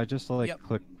 So do I just like Yep.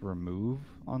 click remove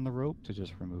on the rope to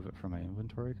just remove it from my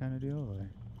inventory kind of deal? Or?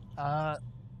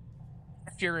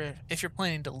 If you're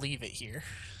planning to leave it here,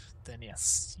 then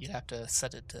yes, you'd have to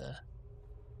set it to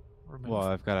remove.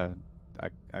 Well,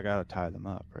 I gotta tie them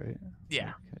up, right?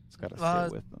 Yeah. Like, it's gotta Uh,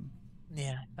 stay with them.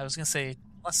 Yeah, I was gonna say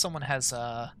unless someone has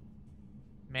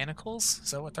manacles,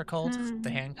 is that what they're called? The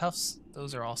handcuffs.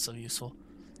 Those are also useful.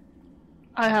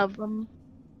 I have them.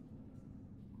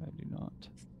 I do not.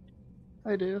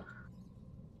 I do.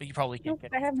 But you probably can't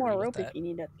Nope, get I have more three with rope if that. you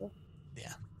need it. Though.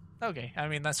 Okay, I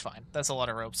mean that's fine. That's a lot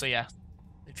of rope. So yeah,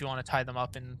 if you want to tie them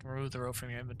up and remove the rope from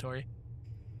your inventory,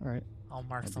 All right. I'll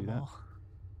mark I'll do them that. all.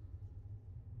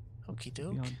 Okie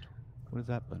doke. Beyond. What does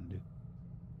that button do?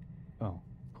 Oh,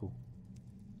 cool.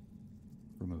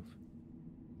 Remove.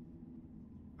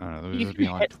 I don't know. There You was can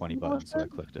beyond hit 20 them buttons, with so I it?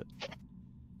 clicked it.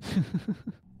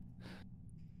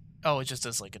 Oh, it just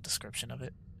does like a description of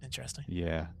it. Interesting.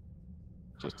 Yeah.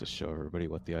 Just to show everybody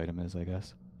what the item is, I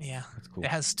guess. Yeah. That's cool. It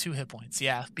has 2 hit points.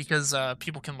 Yeah, because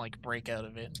people can like break out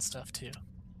of it and stuff too.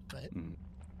 But Mm.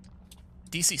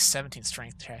 DC 17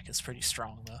 strength check is pretty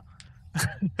strong though.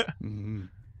 Mm-hmm.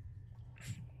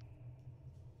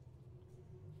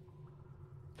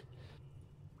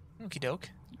 Okie doke.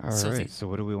 All So right. the- So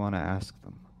what do we want to ask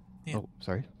them? Yeah. Oh,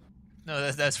 sorry.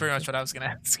 No, that's pretty much what I was gonna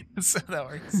ask. So that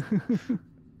works.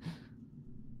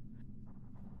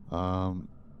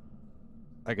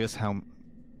 I guess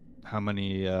how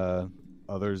many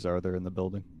others are there in the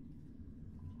building?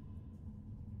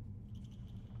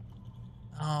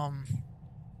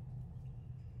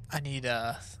 I need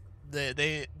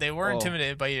they were Oh.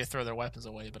 intimidated by you to throw their weapons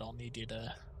away, but I'll need you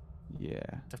to Yeah.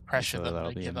 pressure So them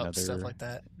that'll to be give up stuff another- like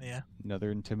that. Yeah,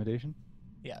 Another intimidation?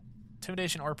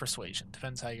 intimidation or persuasion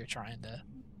depends how you're trying to.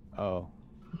 Oh.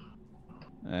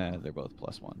 They're both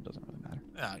 +1. Doesn't really matter.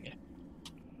 Oh, okay.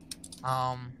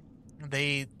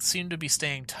 They seem to be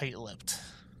staying tight-lipped.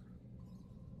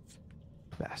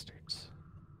 Bastards.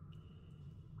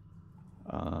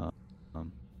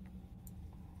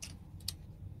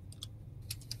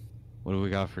 What do we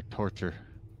got for torture?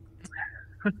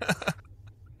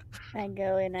 I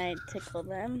go and I tickle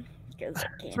them because I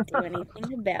can't do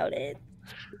anything about it.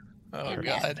 Oh and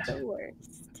god. that's the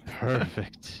worst.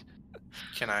 Perfect.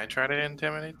 Can I try to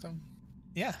intimidate them?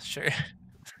 Yeah, sure.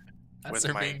 That's With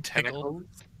their my being tickled.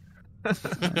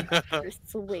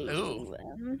 Persuading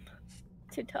them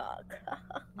to talk.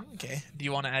 Okay. Do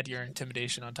you want to add your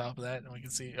intimidation on top of that, and we can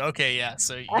see? Okay, yeah.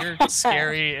 So you're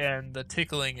scary, and the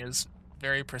tickling is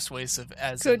very persuasive,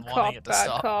 as Good in cop, wanting it to bad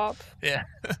stop. cop. Yeah.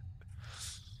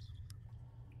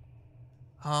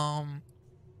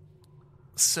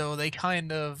 So they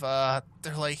kind of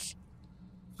they're like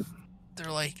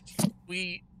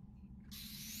we're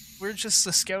just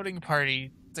a scouting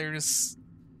party. There's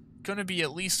gonna be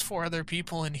at least 4 other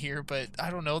people in here, but I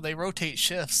don't know, they rotate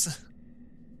shifts.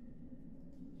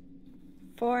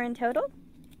 4 in total?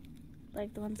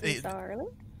 Like the ones we They- saw earlier?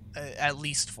 At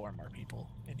least 4 more people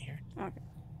in here. Okay.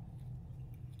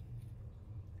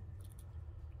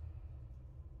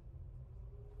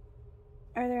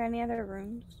 Are there any other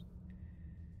rooms?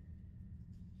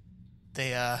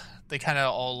 They kind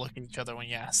of all look at each other when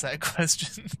you ask that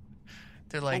question.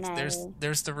 They're like, And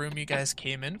there's the room you guys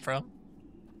came in from.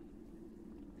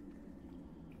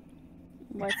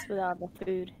 What's with all the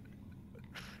food?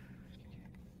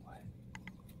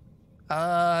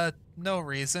 No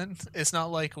reason. It's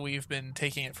not like we've been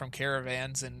taking it from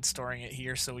caravans and storing it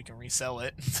here so we can resell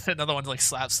it. Another one like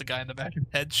slaps the guy in the back of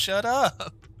the head. Shut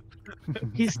up!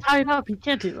 He's tied up. He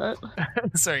can't do that.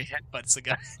 Sorry, headbutts the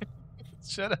guy.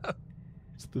 Shut up!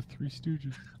 It's the Three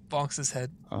Stooges. Bonks his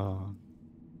head.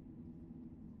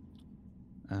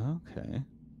 Okay.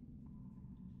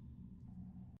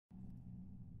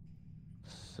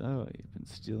 So you've been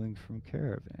stealing from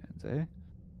caravans, eh?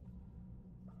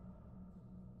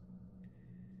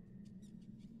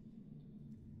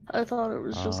 I thought it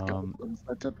was just Um, goblins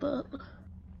that did that.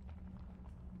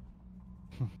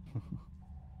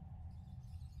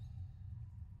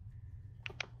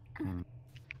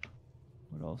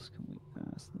 What else can we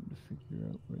ask them to figure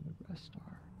out where the rest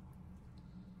are?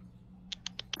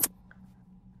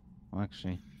 Well,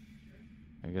 actually,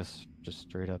 I guess just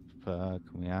straight up, can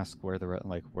we ask where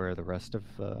where the rest of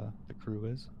the crew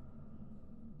is?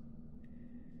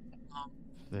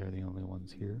 If they're the only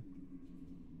ones here.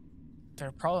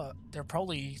 They're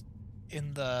probably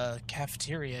in the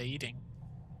cafeteria eating.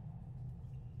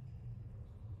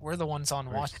 We're the ones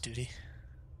on watch duty.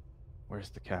 Where's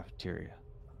the cafeteria?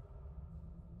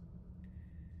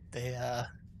 They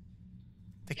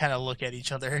kind of look at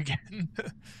each other again.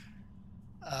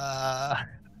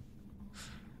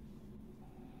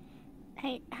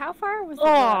 Hey, how far was the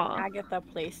Aw. Agatha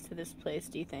place to this place,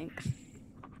 do you think?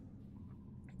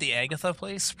 The Agatha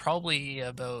place, probably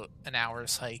about an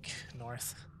hour's hike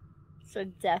north. So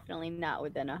definitely not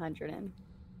within 100 and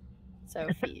so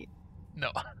feet.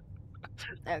 No.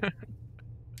 Okay.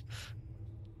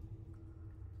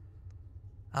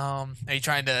 Are you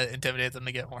trying to intimidate them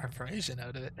to get more information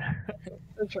out of it?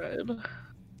 I tried.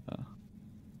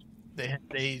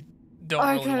 They don't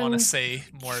I really want to can say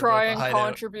more try about and the hideout.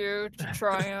 contribute.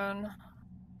 Try and.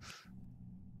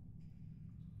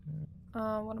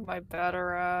 What am I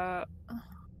better at?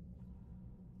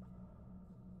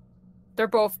 They're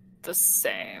both the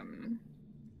same.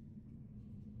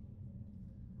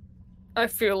 I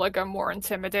feel like I'm more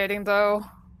intimidating though.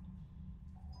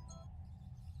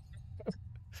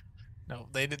 No,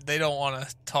 they don't want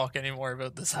to talk anymore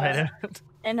about this hideout.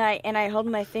 And I hold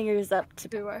my fingers up to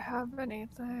Do I have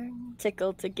anything?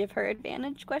 tickle to give her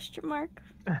advantage, question mark?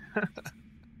 I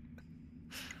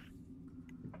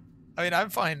mean, I'm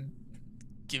fine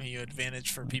giving you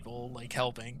advantage for people like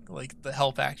helping. Like the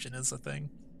help action is a thing.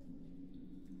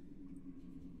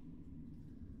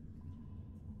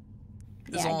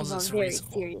 As Yeah, I long give as a it's very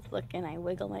reasonable. serious look and I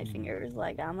wiggle my fingers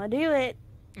like I'm gonna do it.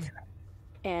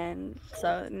 And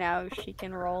so now she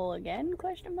can roll again,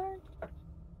 question mark?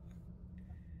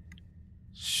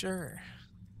 Sure.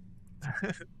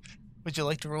 Would you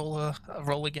like to roll a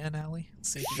roll again, Allie?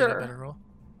 See if you get Sure. a better roll.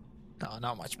 No,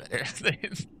 not much better.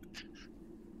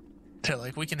 They're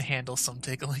like, we can handle some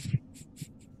tickling.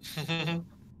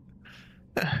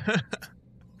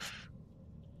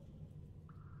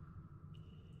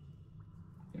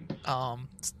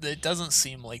 It doesn't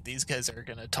seem like these guys are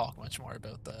gonna talk much more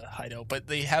about the hideout, but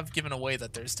they have given away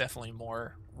that there's definitely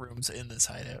more rooms in this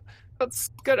hideout. That's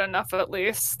good enough at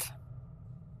least.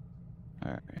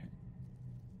 All right.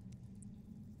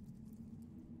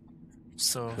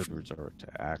 So Could resort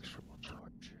to actual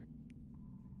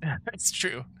torture. it's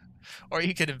true. Or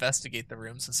you could investigate the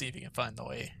rooms and see if you can find the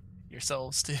way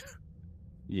yourselves too.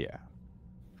 Yeah.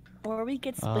 Or we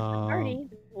could split the party.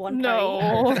 One No.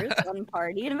 party murders, one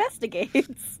party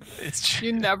investigates. It's true.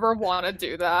 You never want to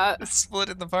do that. Split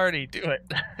in the party. Do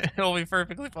it. It'll be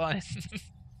perfectly fine.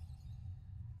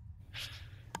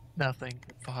 Nothing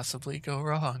could possibly go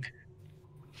wrong.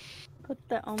 Put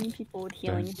the only people with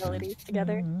healing abilities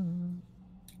together.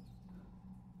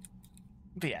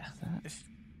 But yeah,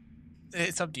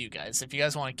 it's up to you guys. If you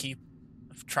guys want to keep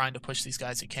trying to push these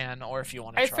guys, you can, or if you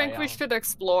want to I try. think we should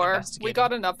explore. We investigating.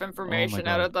 got enough information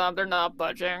out God. of them. They're not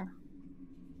budging.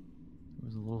 There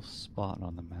was a little spot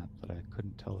on the map, but I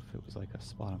couldn't tell if it was like a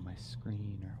spot on my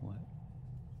screen or what.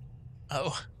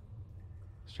 Oh,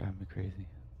 It's driving me crazy.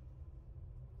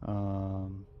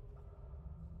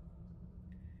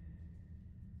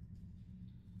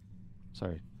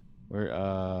 Sorry. Where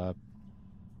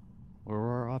were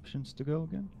our options to go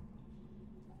again?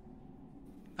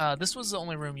 this was the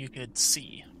only room you could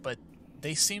see, but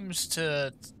they seemed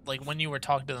to, like, when you were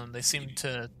talking to them, they seemed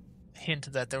to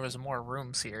hint that there was more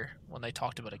rooms here when they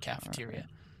talked about a cafeteria.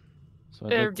 So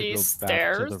I'd Are like to go these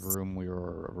back to the stairs? room we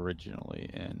were originally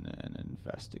in and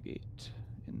investigate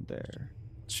in there.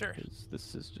 Sure. Because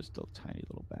this is just a tiny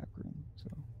little back room.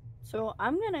 So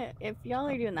I'm gonna, if y'all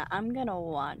are doing that, I'm gonna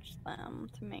watch them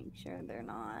to make sure they're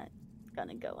not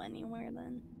gonna go anywhere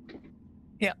then.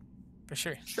 For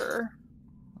sure. Sure.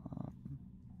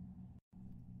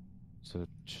 So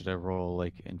should I roll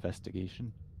like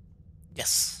investigation?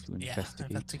 Yes. To Yeah.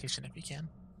 investigate. Investigation if you can.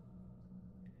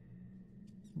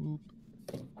 Oop.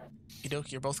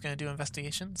 You're both gonna do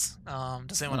investigations.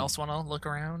 Does anyone else want to look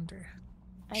around? Or...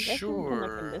 I guess we can look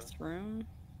Sure. in this room.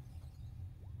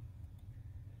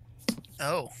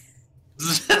 Oh.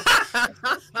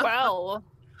 Well,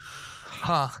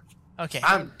 Huh. Okay.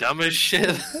 I'm dumb as shit.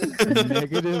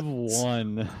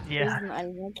 -1. Yeah. I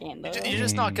can't though. You're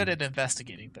just not good at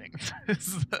investigating things.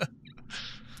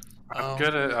 I'm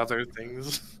good at other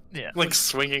things, Yeah. like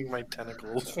swinging my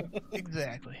tentacles.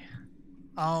 Exactly.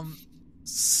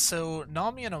 So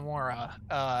Nami and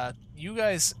Amora, you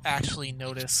guys actually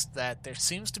notice that there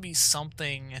seems to be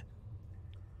something,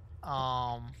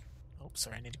 Oh,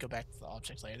 sorry, I need to go back to the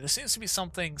object layer. There seems to be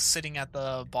something sitting at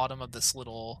the bottom of this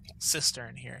little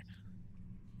cistern here.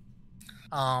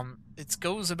 It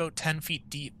goes about 10 feet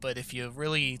deep, but if you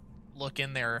really look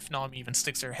in there, if Nom even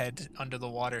sticks her head under the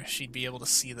water, she'd be able to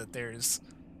see that there's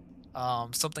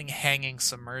something hanging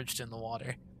submerged in the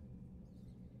water.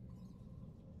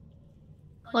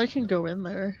 I can go in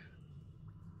there.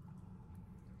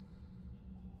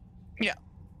 Yeah,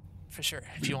 for sure.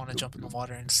 If you want to jump in the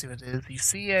water and see what it is, you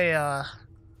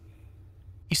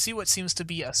see what seems to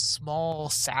be a small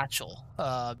satchel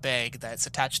bag that's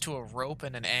attached to a rope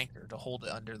and an anchor to hold it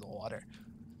under the water.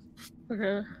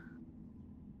 Okay.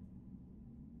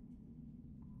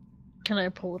 Can I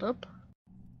pull it up?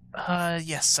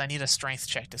 Yes, I need a strength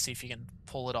check to see if you can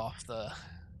pull it off the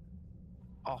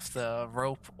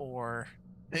rope, or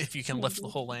if you can lift the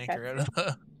whole anchor out of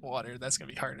the water. That's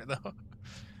gonna be harder though.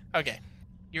 Okay,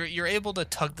 you're able to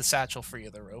tug the satchel free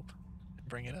of the rope and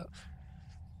bring it up.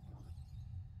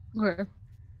 Okay.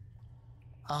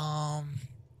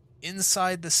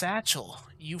 Inside the satchel,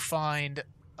 you find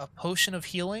a potion of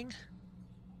healing,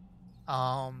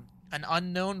 an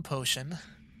unknown potion,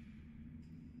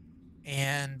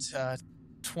 and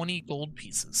 20 gold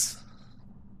pieces.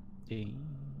 Dang.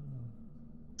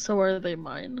 So are they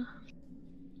mine?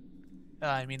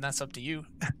 I mean, that's up to you.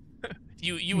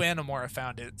 you and Amora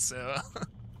found it, so.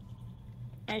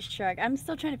 I shrug. I'm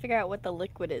still trying to figure out what the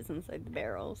liquid is inside the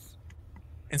barrels.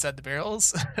 Inside the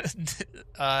barrels?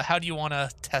 How do you want to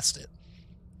test it?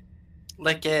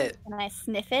 Lick it. Can I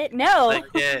sniff it? No! Lick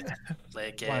it.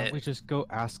 Lick Why don't it. we just go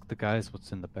ask the guys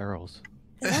what's in the barrels?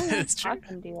 No one's It's true.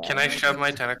 talking to us. Can I shove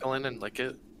my tentacle in and lick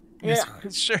it?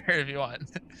 Ugh. Sure, if you want.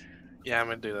 Yeah, I'm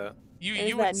gonna do that. There's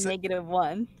You that would say,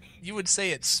 -1. you would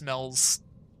say it smells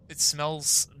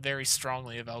very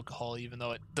strongly of alcohol, even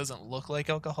though it doesn't look like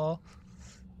alcohol.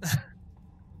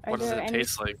 Are What does there it any-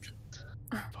 taste like?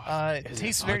 It Is it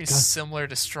tastes very vodka? similar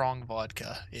to strong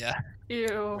vodka. Yeah.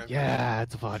 Ew. Yeah,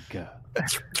 it's vodka.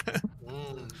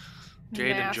 Mm.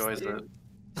 Jade enjoys Nasty. it.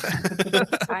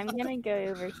 I'm gonna go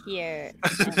over here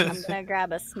and I'm gonna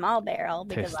grab a small barrel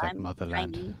because Tastes like I'm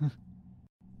motherland. tiny.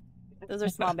 Those are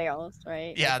small barrels,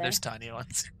 right? Yeah, Right there? there's tiny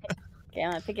ones. Okay,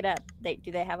 I'm gonna pick it up.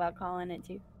 Do they have alcohol in it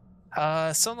too?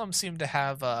 Some of them seem to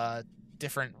have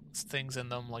different things in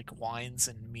them, like wines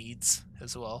and meads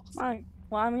as well.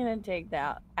 Well, I'm gonna take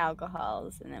the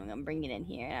alcohols and then I'm gonna bring it in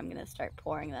here and I'm gonna start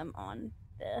pouring them on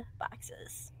the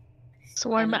boxes.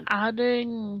 So I'm And-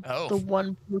 adding Oh. the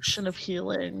one potion of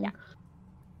healing Yeah.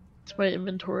 to my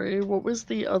inventory. What was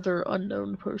the other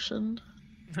unknown potion?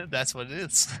 That's what it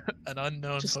is. An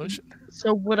unknown Just- potion.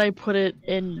 So would I put it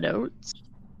in notes?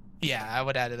 Yeah, I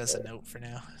would add it as a note for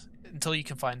now, until you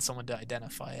can find someone to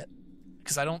identify it.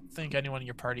 Because I don't think anyone in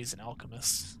your party is an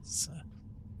alchemist. So.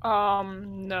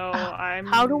 No, I'm.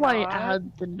 How do I not.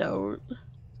 add the note?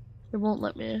 It won't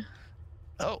let me.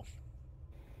 Oh,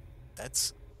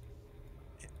 that's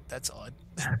odd.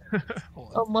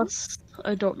 Hold on. Unless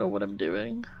I don't know what I'm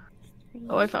doing.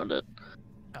 Oh, I found it.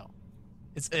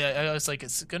 I was like,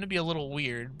 it's gonna be a little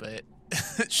weird, but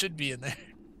it should be in there.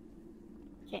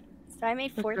 Okay, so I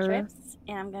made 4 Okay. trips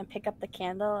and I'm gonna pick up the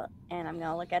candle and I'm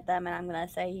gonna look at them and I'm gonna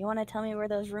say, "You want to tell me where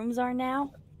those rooms are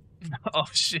now?" Oh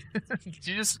shit!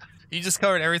 you just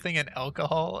covered everything in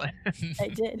alcohol. I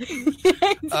did.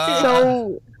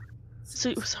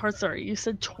 So sorry, you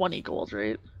said 20 gold,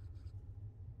 right?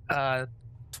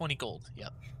 20 gold.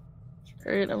 Yep.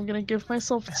 Alright, I'm gonna give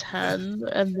myself 10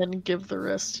 and then give the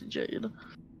rest to Jade.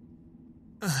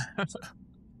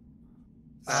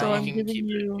 So you I'm can giving keep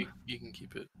you- it. You can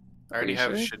keep it. I already you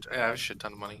have sure? I have a shit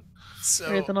ton of money. So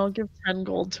Alright, then I'll give 10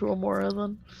 gold to Amora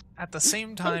then. at the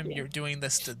same time you. you're doing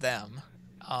this to them,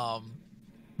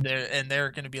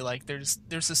 they're going to be like, there's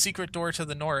a secret door to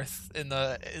the north in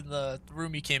the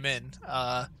room you came in.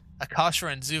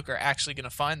 Akashra and Zook are actually going to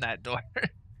find that door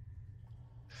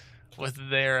with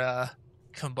their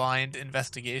combined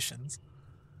investigations.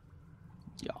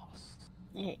 Yes.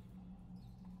 Okay.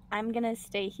 I'm gonna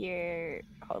stay here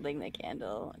holding the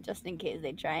candle just in case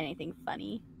they try anything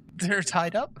funny. They're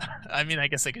tied up. I mean, I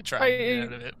guess I could try and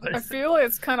get out of it, I but feel like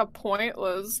it's kind of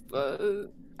pointless, but Okay,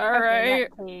 alright.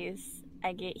 in that case,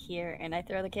 I get here and I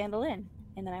throw the candle in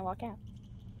and then I walk out.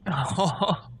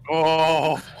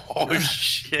 Oh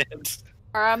shit!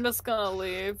 I'm just gonna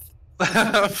leave.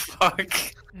 Fuck.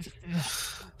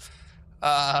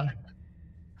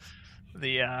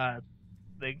 The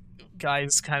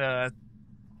guys kind of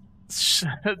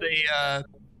they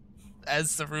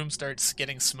as the room starts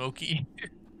getting smoky,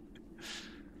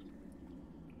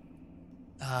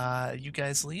 you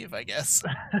guys leave, I guess.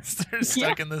 They're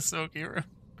stuck in the smoky room.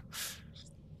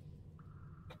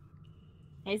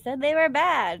 I said they were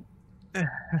bad.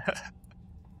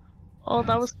 Oh,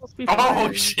 that was supposed to be Oh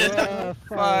fire. shit! Fire.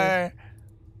 Fire.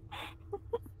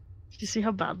 Did you see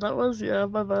how bad that was? Yeah,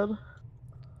 my bad.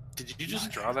 Did you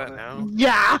just draw that now?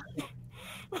 Yeah!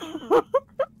 I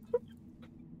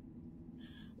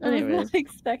was Anyways. not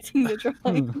expecting the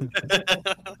drawing.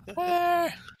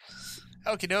 Fire.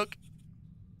 Okie doke.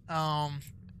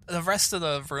 The rest of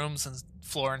the rooms and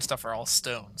floor and stuff are all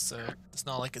stone, so it's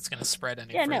not like it's gonna spread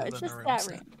any Yeah, further no, it's than just the that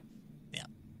room. room. Yeah.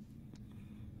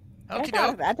 I Okie thought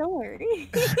of doke. that, don't worry.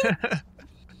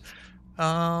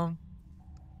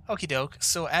 Okie doke.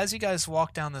 So as you guys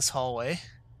walk down this hallway,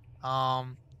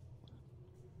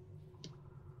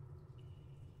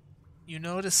 you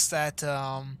notice that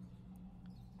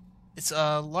it's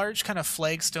a large kind of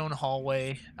flagstone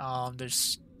hallway.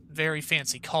 There's very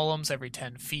fancy columns every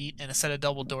 10 feet and a set of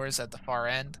double doors at the far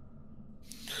end.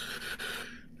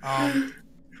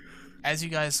 As you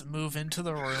guys move into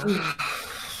the room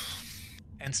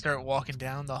and start walking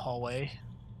down the hallway,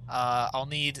 I'll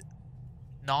need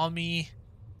Nami,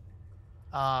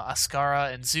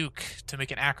 Ascara, and Zook to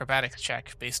make an acrobatics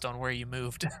check based on where you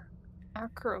moved.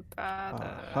 Acrobatic.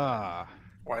 Aha.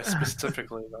 Why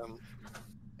specifically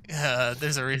then?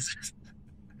 There's a reason.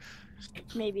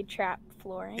 Maybe trap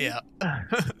flooring. Yeah.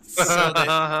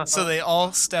 so they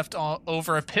all stepped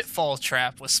over a pitfall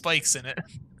trap with spikes in it.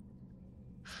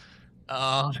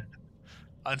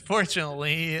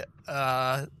 Unfortunately,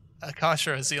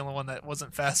 Akasha is the only one that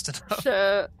wasn't fast enough.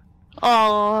 Shit.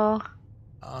 Oh,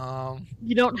 Um,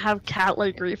 you don't have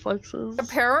cat-like reflexes.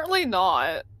 Apparently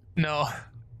not. no.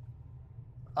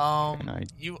 Can I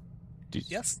You do...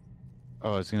 yes.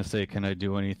 Oh, I was gonna say, can I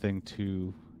do anything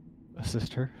to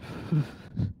assist her?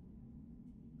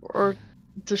 Or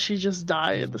does she just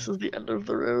die and this is the end of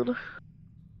the road?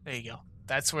 There you go.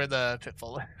 That's where the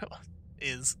pitfall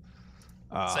is. So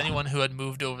Ah. anyone who had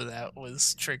moved over that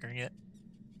was triggering it.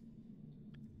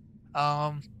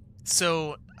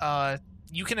 So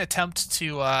you can attempt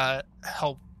to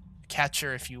help catch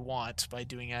her if you want by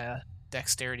doing a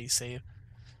dexterity save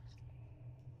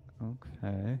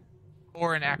Okay.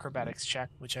 or an acrobatics check,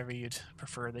 whichever you'd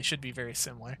prefer. They should be very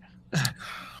similar.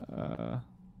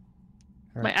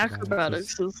 My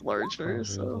acrobatics is larger, probably a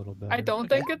so... little better. I don't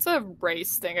think it's a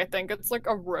race thing. I think it's like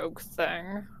a rogue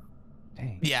thing.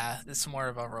 Dang. Yeah, it's more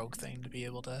of a rogue thing to be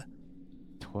able to.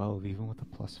 12, even with a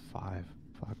 +5.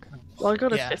 Fuck. Well, I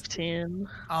got a Yeah. 15.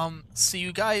 So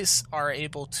you guys are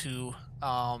able to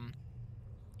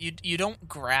you don't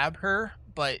grab her,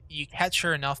 but you catch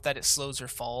her enough that it slows her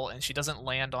fall, and she doesn't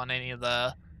land on any of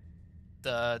the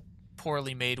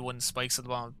poorly made wooden spikes at the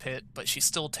bottom of the pit, but she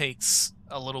still takes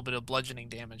a little bit of bludgeoning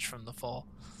damage from the fall.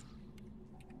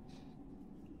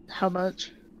 How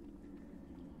much?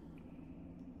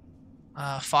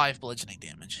 5 bludgeoning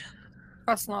damage.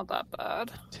 That's not that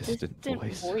bad. Distant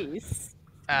voice. voice.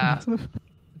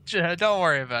 Don't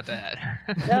worry about that.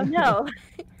 Oh no.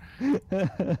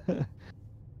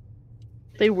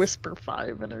 They whisper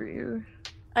 5 in her ear.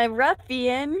 A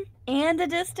ruffian and a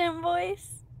distant voice.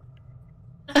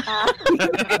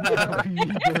 Are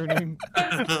you burning?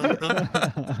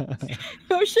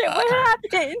 Oh shit, what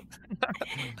happened?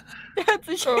 That's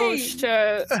a shame. Oh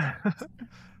shit.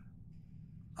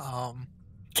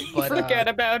 But, Forget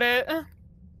about it.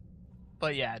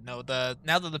 But yeah, no.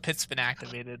 Now that the pit's been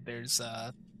activated,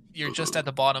 you're just at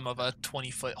the bottom of a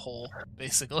 20-foot hole,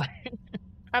 basically.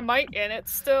 Am I in it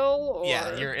still? Or...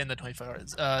 Yeah, you're in the 20-foot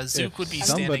hole. Zook If would be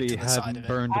standing somebody to the side hadn't of it.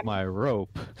 burned my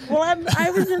rope. Well, I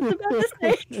was just about to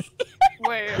say.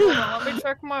 Wait, hold on, let me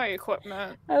check my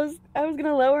equipment. I was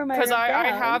gonna lower my. Because rope I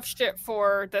down. have shit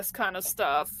for this kind of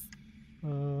stuff.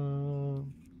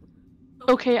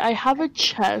 Okay, I have a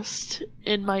chest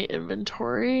in my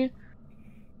inventory.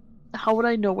 How would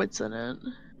I know what's in it?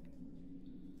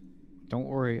 Don't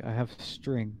worry, I have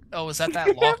string. Oh, is that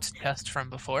locked chest from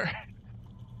before?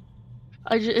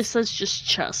 It says just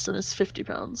chest and it's 50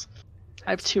 pounds.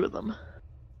 I have 2 of them.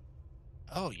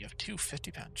 Oh, you have 2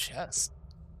 50-pound chests.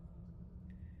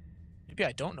 Maybe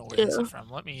I don't know where these Yeah. are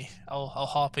from. I'll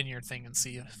hop in your thing and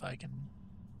see if I can.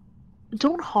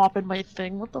 Don't hop in my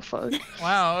thing, what the fuck?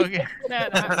 Wow. Okay. Man,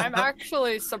 I'm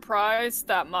actually surprised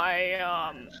that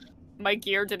my my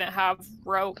gear didn't have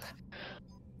rope.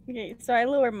 Okay, so I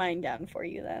lower mine down for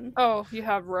you then. Oh, you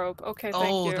have rope. Okay, thank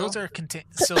Oh, you. those are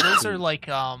So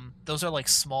those are like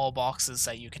small boxes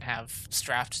that you can have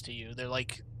strapped to you. They're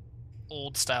like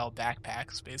old style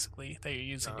backpacks, basically, that you're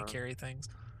using to carry things.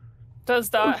 Does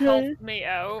that Okay. help me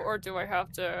out, or do I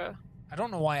have to? I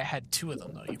don't know why I had 2 of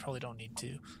them though. You probably don't need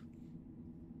 2.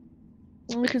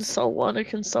 I can sell one. I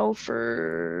can sell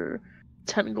for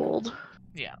 10 gold.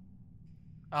 Yeah.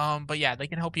 But yeah, they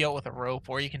can help you out with a rope,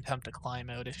 or you can attempt to climb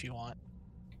out if you want.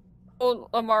 Well,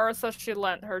 Amara says she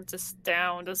let her just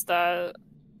down. Does that?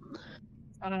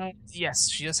 I don't know. Yes,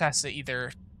 she just has to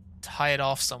either tie it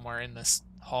off somewhere in this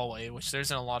hallway, which there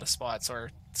isn't a lot of spots,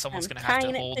 or someone's I'm gonna have to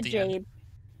tying it hold to the end.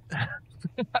 Jade.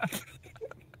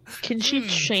 Can she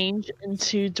change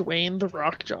into Dwayne the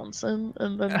Rock Johnson,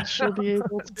 and then she'll be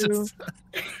able to? Just-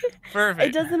 Perfect.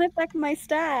 It doesn't affect my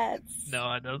stats. No,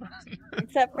 I don't.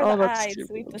 Except for Oh, the that's eyes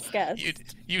stupid. we've discussed.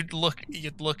 You'd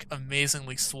look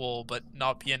amazingly swole, but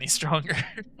not be any stronger.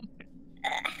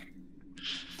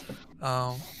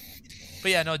 But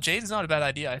yeah, no, Jade's not a bad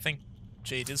idea. I think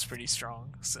Jade is pretty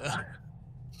strong. So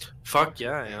Fuck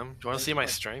yeah, I am. Do you want to see my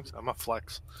strength? I'm a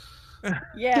flex.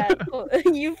 Yeah,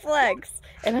 you flex,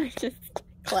 and I just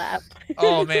clap.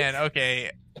 oh man, okay,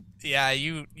 yeah,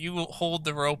 you hold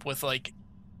the rope with like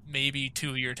maybe 2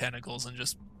 of your tentacles and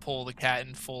just pull the cat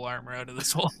in full armor out of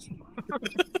this hole.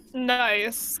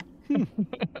 Nice. It's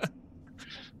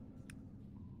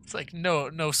like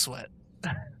no sweat.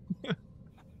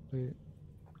 Wait.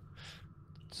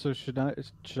 So should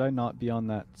I not be on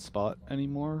that spot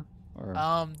anymore?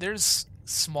 Or There's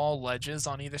small ledges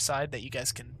on either side that you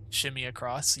guys can shimmy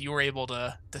across. You were able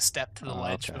to step to the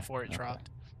ledge okay, before it okay. dropped.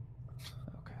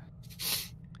 Okay.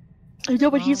 I know,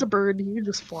 but he's a bird. He can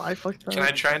just fly. Fuck that. Can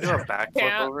I try and do a backflip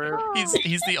Yeah. over it?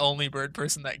 He's the only bird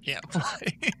person that can't fly.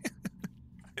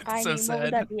 I so mean, what sad.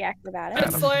 would that be?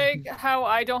 Acrobatics? It's like how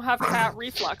I don't have cat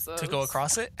reflexes. To go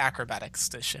across it, acrobatics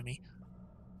to shimmy.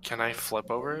 Can I flip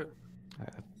over it? I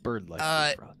have bird-like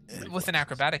With an reflexes.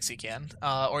 acrobatics you can,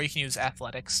 or you can use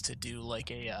athletics to do like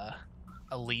a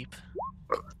leap.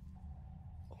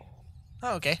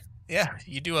 Oh, okay. Yeah,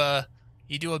 you do a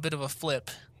bit of a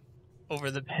flip over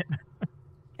the pit.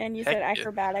 And you Heck said yeah.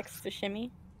 acrobatics to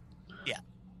shimmy?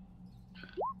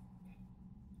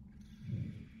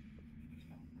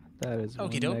 That is one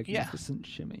Okey-doke, yeah. magnificent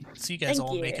shimmy. So you guys Thank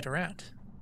all make you. it around.